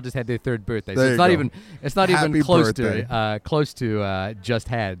my child just had their third birthday. So it's not Happy even close birthday. to just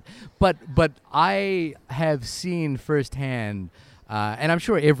had. But I have seen firsthand. And I'm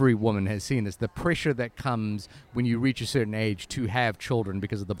sure every woman has seen this, the pressure that comes when you reach a certain age to have children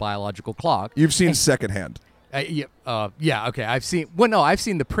because of the biological clock. You've seen secondhand. Okay. I've seen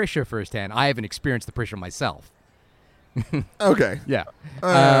the pressure firsthand. I haven't experienced the pressure myself. Okay. Yeah.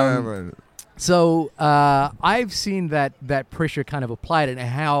 So I've seen that pressure kind of applied, and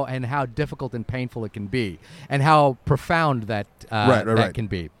how difficult and painful it can be, and how profound that can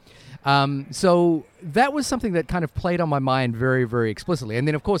be. So that was something that kind of played on my mind very, very explicitly. And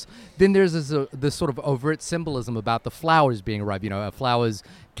then, of course, there's this sort of overt symbolism about the flowers being arrived. Flowers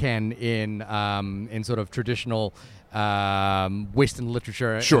can, in sort of traditional Western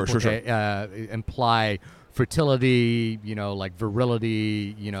literature Sure. imply fertility, like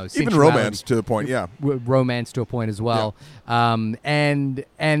virility, Even sensuality, romance to the point, yeah. Romance to a point as well. And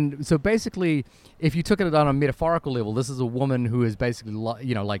so basically, if you took it on a metaphorical level, this is a woman who is basically,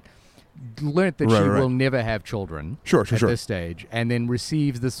 learned that she will never have children Sure. at this stage, and then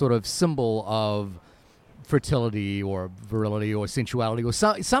receives this sort of symbol of fertility or virility or sensuality or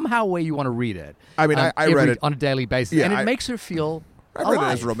somehow way you want to read it. I mean, I read it on a daily basis, and it makes her feel I read it as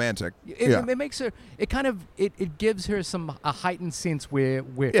alive. romantic. It makes her. It gives her a heightened sense where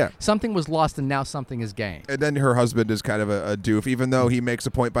something was lost and now something is gained. And then her husband is kind of a doof, even though he makes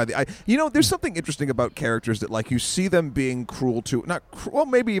a point by the. There's something interesting about characters that, like, you see them being cruel to,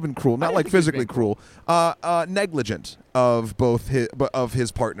 maybe even cruel, not like physically cruel, negligent of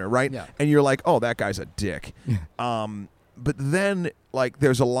his partner, right? Yeah. And you're like, oh, that guy's a dick. But then, like,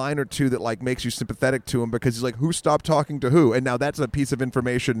 there's a line or two that, like, makes you sympathetic to him because he's like, who stopped talking to who? And now that's a piece of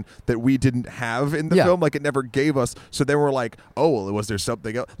information that we didn't have in the film. Like, it never gave us. So then we're like, oh, well, was there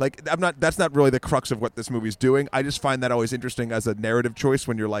something else? Like, that's not really the crux of what this movie's doing. I just find that always interesting as a narrative choice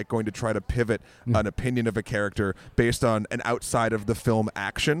when you're, like, going to try to pivot an opinion of a character based on an outside of the film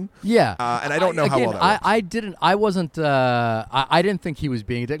action. Yeah. And I don't know how well that works. I didn't think he was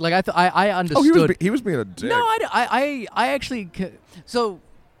being a dick. Like, I understood. Oh, he was being a dick. No, I actually. So,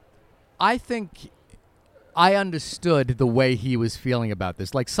 I think I understood the way he was feeling about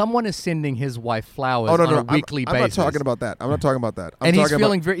this. Like, someone is sending his wife flowers on a weekly basis. I'm not talking about that. I'm not talking about that. And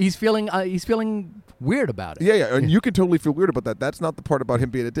he's feeling weird about it. Yeah, and you can totally feel weird about that. That's not the part about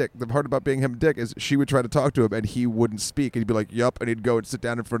him being a dick. The part about being him a dick is she would try to talk to him and he wouldn't speak, and he'd be like, "Yup," and he'd go and sit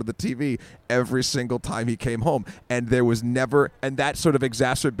down in front of the TV every single time he came home. And there was never, and that sort of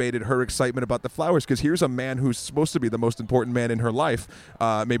exacerbated her excitement about the flowers, because here's a man who's supposed to be the most important man in her life,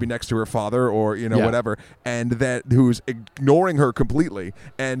 maybe next to her father or whatever, and that who's ignoring her completely.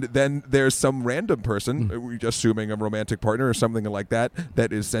 And then there's some random person, assuming a romantic partner or something like that,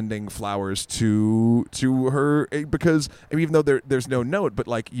 that is sending flowers to her, because even though there's no note, but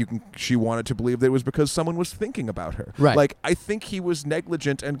like she wanted to believe that it was because someone was thinking about her. Right. Like, I think he was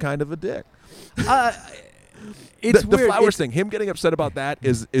negligent and kind of a dick. It's the weird. flowers thing, him getting upset about that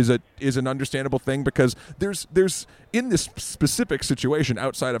is an understandable thing, because there's in this specific situation,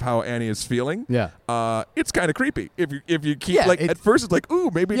 outside of how Annie is feeling, it's kind of creepy. If you keep at first it's like,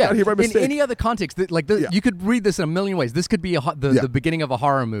 ooh, maybe got here by mistake. In any other context, you could read this in a million ways. This could be the beginning of a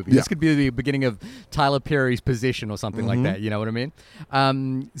horror movie. This could be the beginning of Tyler Perry's Position or something like that. You know what I mean?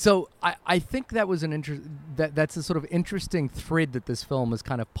 So I think that was that's a sort of interesting thread that this film is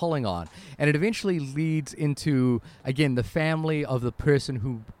kind of pulling on, and it eventually leads into, again, the family of the person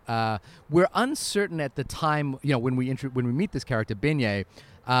who we're uncertain at the time. When we meet this character Beignet,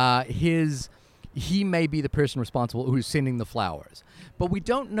 he may be the person responsible who's sending the flowers, but we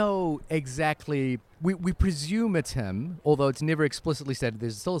don't know exactly. We presume it's him, although it's never explicitly said.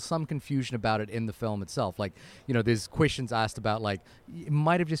 There's still some confusion about it in the film itself. Like, there's questions asked about, like, it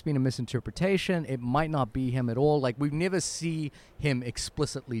might have just been a misinterpretation. It might not be him at all. Like, we never see him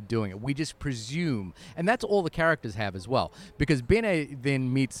explicitly doing it. We just presume. And that's all the characters have as well. Because Beignet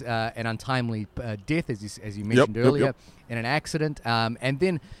then meets an untimely death, as you mentioned earlier, in an accident. And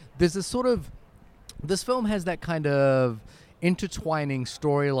then there's this sort of... This film has that kind of intertwining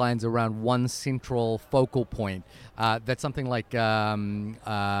storylines around one central focal point. That's something like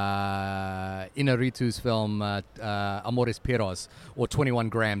Inarritu's film Amores Perros, or 21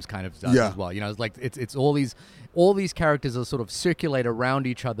 Grams kind of does as well. It's like it's all these characters are sort of circulate around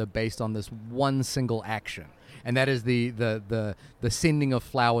each other based on this one single action, and that is the sending of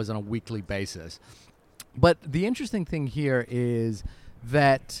flowers on a weekly basis. But the interesting thing here is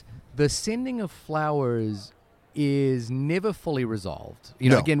that the sending of flowers is never fully resolved.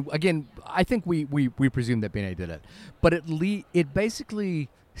 No. Again, I think we presume that Beignet did it, but it basically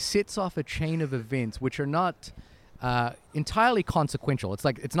sets off a chain of events which are not entirely consequential. It's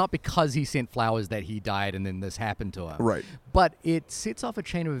like, it's not because he sent flowers that he died and then this happened to him. Right. But it sets off a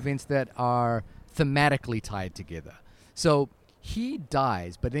chain of events that are thematically tied together. So he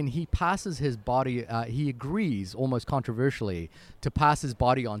dies, but then he passes his body. He agrees, almost controversially, to pass his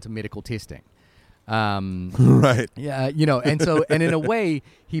body on to medical testing. Right. Yeah, and so, and in a way,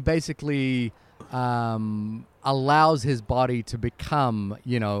 he basically allows his body to become,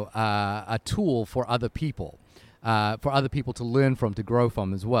 a tool for other people. for other people to learn from, to grow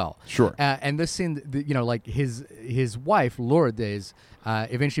from as well. Sure. And this scene, like his wife Lourdes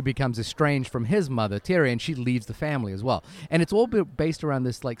eventually becomes estranged from his mother Terry, and she leaves the family as well. And it's all based around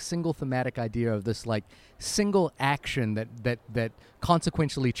this like single thematic idea of this like single action that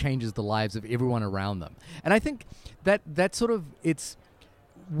consequentially changes the lives of everyone around them. And I think that sort of it's.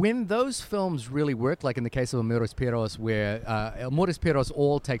 When those films really work, like in the case of Amores Perros, where Amores Perros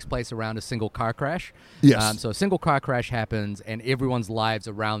all takes place around a single car crash. Yes. So a single car crash happens, and everyone's lives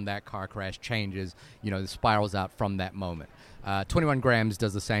around that car crash changes. It spirals out from that moment. 21 Grams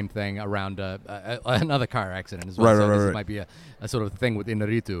does the same thing around another car accident as well. This might be a sort of thing with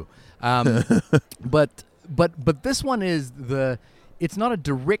Inarritu. But this one is it's not a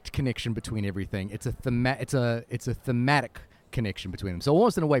direct connection between everything. It's a thematic connection between them. So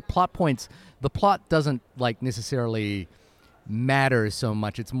almost in a way, plot points, the plot doesn't like necessarily matter so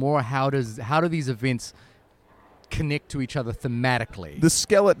much. It's more how do these events connect to each other thematically. The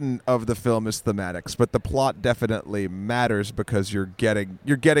skeleton of the film is thematics, but the plot definitely matters because you're getting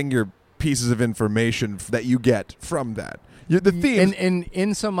your pieces of information that you get from that. The theme,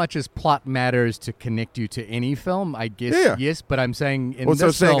 in so much as plot matters to connect you to any film, I guess yes. But I'm saying I'm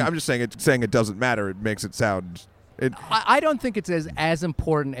just saying it doesn't matter. It makes it sound. I don't think it's as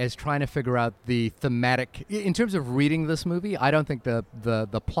important as trying to figure out the thematic in terms of reading this movie. I don't think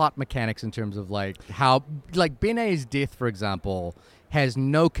the plot mechanics in terms of like how like Benet's death, for example, has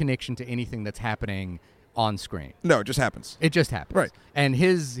no connection to anything that's happening on screen. No, it just happens. It just happens. Right. And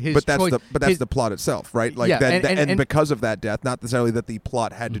his but that's choice, the plot itself, right? Like and because of that death, not necessarily that the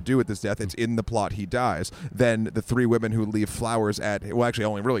plot had to do with this death, it's in the plot he dies. Then the three women who leave flowers actually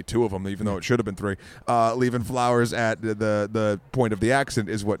only really two of them, even though it should have been three, leaving flowers at the point of the accident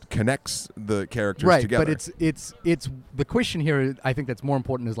is what connects the characters together. But it's the question here I think that's more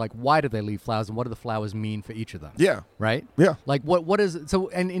important is like why do they leave flowers and what do the flowers mean for each of them? Yeah. Right? Yeah. Like what is so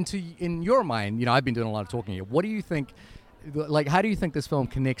and in your mind, I've been doing a lot of talking here. What do you think? Like, how do you think this film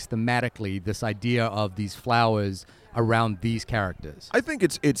connects thematically this idea of these flowers around these characters? I think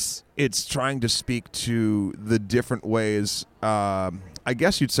it's trying to speak to the different ways. I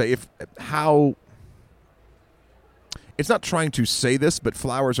guess you'd say it's not trying to say this, but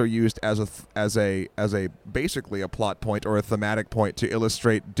flowers are used as a basically a plot point or a thematic point to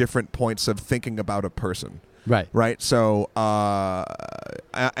illustrate different points of thinking about a person. Right. Right. So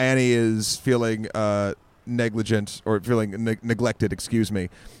Annie is feeling negligent or feeling neglected,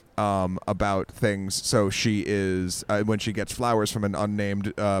 about things. So she is when she gets flowers from an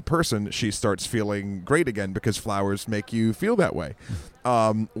unnamed person, she starts feeling great again because flowers make you feel that way.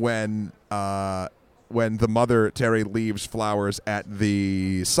 When the mother Terry leaves flowers at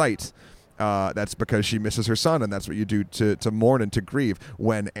the site, that's because she misses her son, and that's what you do to mourn and to grieve.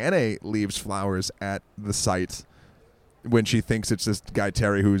 When Annie leaves flowers at the site, when she thinks it's this guy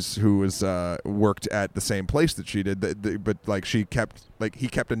Terry who was worked at the same place that she did, but like he kept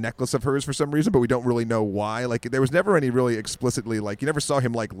a necklace of hers for some reason, but we don't really know why. Like there was never any really explicitly like you never saw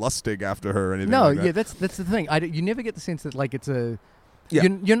him like lusting after her or anything. No, like that. yeah, that's the thing. You never get the sense that like it's a. Yeah.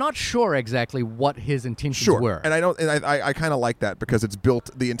 You're not sure exactly what his intentions were. And I kind of like that because it's built.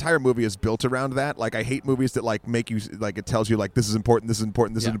 The entire movie is built around that. Like I hate movies that like make you like it tells you like this is important, this is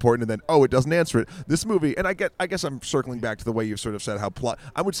important, this is important, and then it doesn't answer it. This movie, and I guess I'm circling back to the way you've sort of said how plot.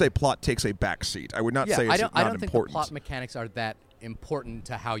 I would say plot takes a back seat. I would not say it's not important. I don't think the plot mechanics are that important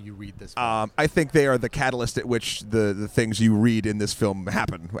to how you read this film. I think they are the catalyst at which the things you read in this film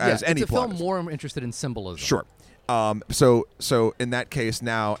happen. As any plot. It's a film more interested in symbolism. Sure. So in that case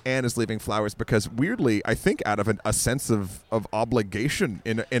now Anne is leaving flowers because weirdly I think out of a sense of obligation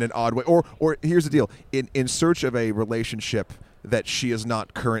in an odd way or here's the deal in search of a relationship that she is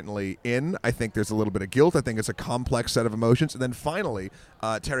not currently in. I think there's a little bit of guilt. I think it's a complex set of emotions. And then finally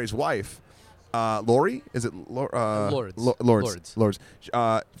Terry's wife Lori? Is it Lourdes? Lourdes.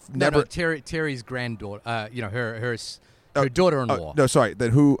 No, Terry's granddaughter. Her daughter-in-law. No, sorry.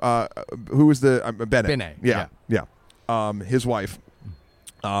 Then who is the Benet? Benet. Yeah. His wife.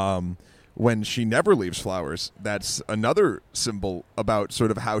 When she never leaves flowers, that's another symbol about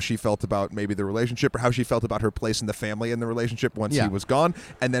sort of how she felt about maybe the relationship or how she felt about her place in the family in the relationship once he was gone.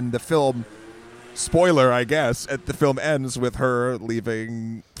 And then the film. Spoiler, I guess. The film ends with her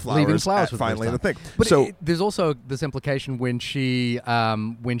leaving flowers finally in the thing. But there's also this implication when she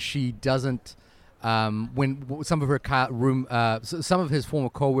doesn't. When some of her some of his former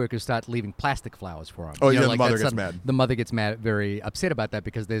co-workers start leaving plastic flowers for him. The mother gets mad. The mother gets mad, very upset about that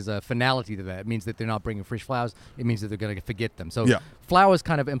because there's a finality to that. It means that they're not bringing fresh flowers. It means that they're going to forget them. So flowers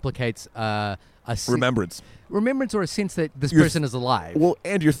kind of implicates a remembrance. Remembrance or a sense that this person is alive. Well,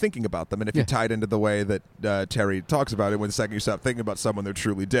 and you're thinking about them, and if Yeah. you tie it into the way that Terry talks about it, when the second you stop thinking about someone, they're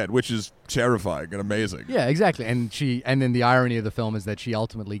truly dead, which is terrifying and amazing. Yeah, exactly. And then the irony of the film is that she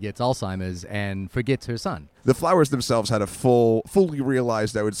ultimately gets Alzheimer's and forgets her son. The flowers themselves had a fully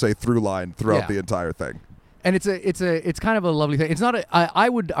realized, I would say, through line throughout Yeah. the entire thing. And it's kind of a lovely thing. It's not I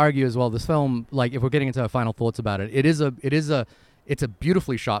would argue as well, this film, like if we're getting into our final thoughts about it, it's a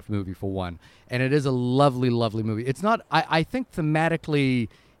beautifully shot movie for one, and it is a lovely, lovely movie. It's not. I think thematically,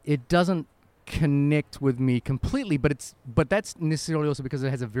 it doesn't connect with me completely, but that's necessarily also because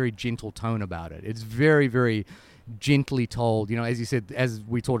it has a very gentle tone about it. It's very, very gently told. As you said, as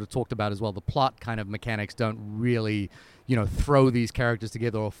we talked about as well, the plot kind of mechanics don't really, throw these characters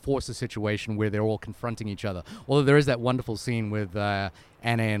together or force a situation where they're all confronting each other. Although there is that wonderful scene with Anna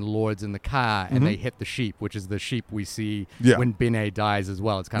and Lourdes in the car, and they hit the sheep, which is the sheep we see when Binet dies as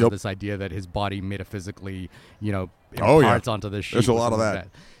well. It's kind of this idea that his body metaphysically, imparts onto the sheep. There's a lot of that. Like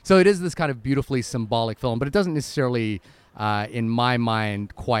that. So it is this kind of beautifully symbolic film, but it doesn't necessarily, in my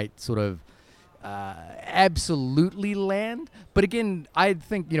mind, quite sort of absolutely land. But again, I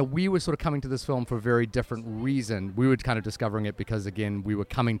think, we were sort of coming to this film for a very different reason. We were kind of discovering it because, again, we were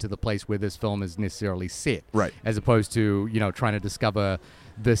coming to the place where this film is necessarily set. Right. As opposed to, trying to discover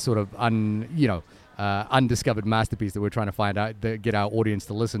this sort of undiscovered masterpiece that we're trying to find out, get our audience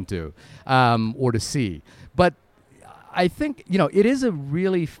to listen to or to see. But I think, it is a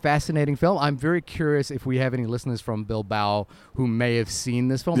really fascinating film. I'm very curious if we have any listeners from Bilbao who may have seen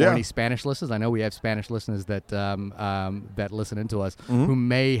this film, or any Spanish listeners. I know we have Spanish listeners that that listen into us who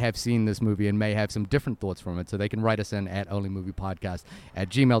may have seen this movie and may have some different thoughts from it. So they can write us in at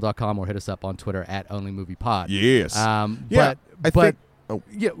onlymoviepodcast@gmail.com or hit us up on Twitter at onlymoviepod. Yes. I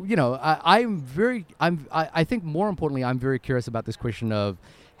think more importantly, I'm very curious about this question of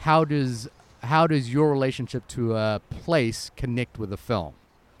how does your relationship to a place connect with the film?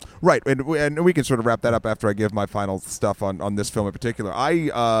 Right, and we can sort of wrap that up after I give my final stuff on this film in particular.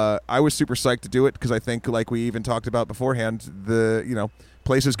 I was super psyched to do it because I think, like we even talked about beforehand,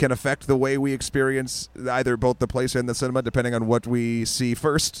 places can affect the way we experience either both the place and the cinema, depending on what we see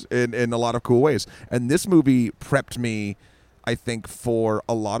first in a lot of cool ways. And this movie prepped me, I think, for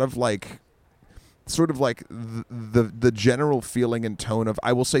a lot of sort of like the general feeling and tone of,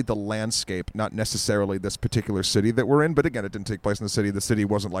 I will say, the landscape, not necessarily this particular city that we're in, but again, it didn't take place in the city. The city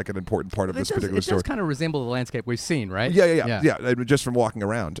wasn't like an important part of this particular story. It does kind of resemble the landscape we've seen, right? Yeah, just from walking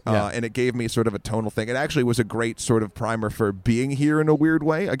around. And it gave me sort of a tonal thing. It actually was a great sort of primer for being here in a weird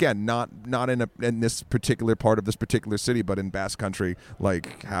way. Again, not in this particular part of this particular city, but in Basque Country,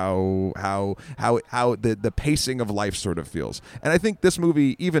 like how the pacing of life sort of feels. And I think this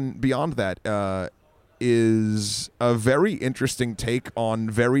movie, even beyond that, is a very interesting take on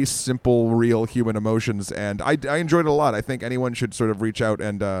very simple, real human emotions, and I enjoyed it a lot. I think anyone should sort of reach out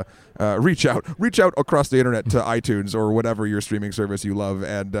and reach out across the internet to iTunes or whatever your streaming service you love,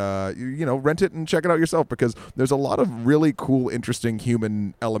 and rent it and check it out yourself, because there's a lot of really cool, interesting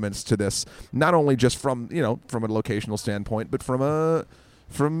human elements to this. Not only just from a locational standpoint, but from a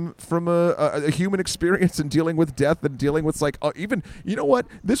human experience and dealing with death and dealing with even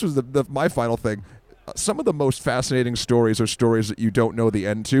this was my final thing. Some of the most fascinating stories are stories that you don't know the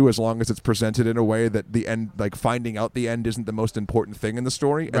end to, as long as it's presented in a way that the end, like finding out the end, isn't the most important thing in the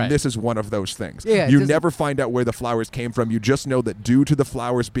story. And this is one of those things. Yeah, you never find out where the flowers came from. You just know that due to the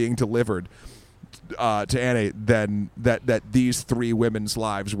flowers being delivered to Annie, then that these three women's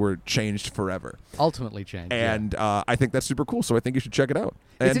lives were changed forever. Ultimately changed. And I think that's super cool. So I think you should check it out.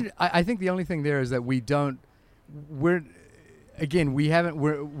 I think the only thing there is that we're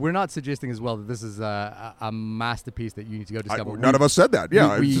not suggesting as well that this is a masterpiece that you need to go discover. None of us said that.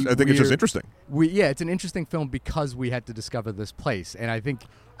 Yeah, I think it's just interesting. It's an interesting film because we had to discover this place, and I think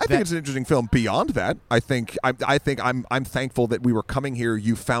it's an interesting film beyond that. I think I'm thankful that we were coming here.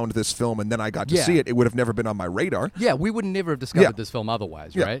 You found this film, and then I got to see it. It would have never been on my radar. Yeah, we would never have discovered this film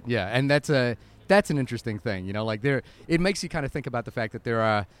otherwise, right? Yeah, and that's an interesting thing. It makes you kind of think about the fact that there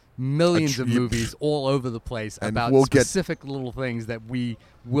are millions of movies all over the place about specific little things that we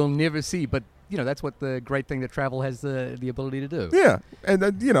will never see, but that's what the great thing that travel has the ability to do. Yeah, and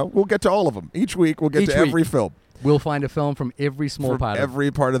then we'll get to all of them each week. We'll get to every film. We'll find a film from every small From part of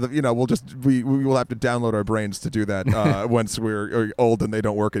every part of the, we will have to download our brains to do that once we're old and they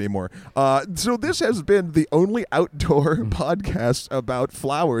don't work anymore. So this has been the only outdoor podcast about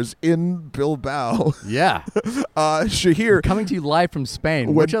flowers in Bilbao. Yeah. Shahir, Coming to you live from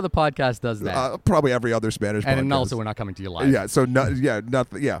Spain. Which other podcast does that? probably every other Spanish podcast. And then also we're not coming to you live. Yeah, so nothing. But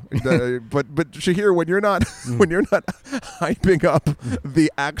Shahir, when you're not hyping up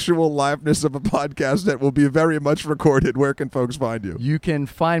the actual liveness of a podcast that will be very much recorded, where can folks find you? You can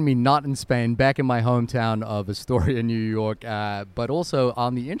find me not in Spain, back in my hometown of Astoria, New York, but also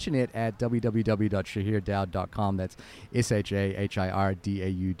on the internet at www.shahirdaud.com. That's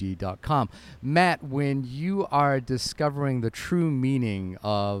SHAHIRDAUD.com. Matt, when you are discovering the true meaning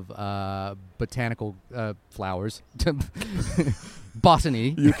of botanical flowers,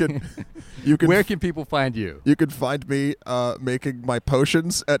 botany, You can where can people find you? You can find me making my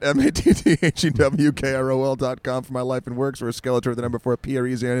potions at matthenwkrol.com for my life and works, or Skeletor, the number 4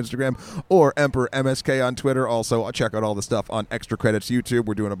 PREZ on Instagram, or Emperor MSK on Twitter. Also, check out all the stuff on Extra Credits YouTube.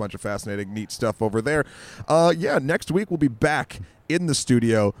 We're doing a bunch of fascinating, neat stuff over there. Next week we'll be back in the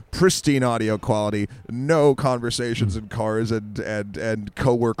studio, pristine audio quality, no conversations in cars and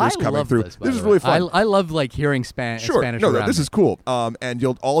coworkers coming through. This is really fun. I love hearing Spanish. No, this is cool. And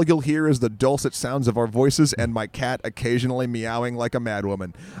all you'll hear is the dulcet sounds of our voices and my cat occasionally meowing like a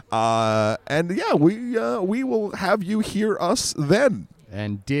madwoman. We will have you hear us then.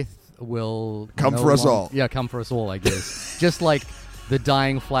 And death will come for us all. Yeah, come for us all, I guess. Just like the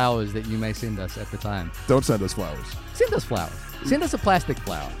dying flowers that you may send us at the time. Don't send us flowers. Send us flowers. Send us a plastic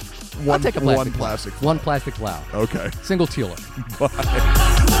flower. I'll take a plastic flower. One plastic flower. Okay. Single tulip. Bye.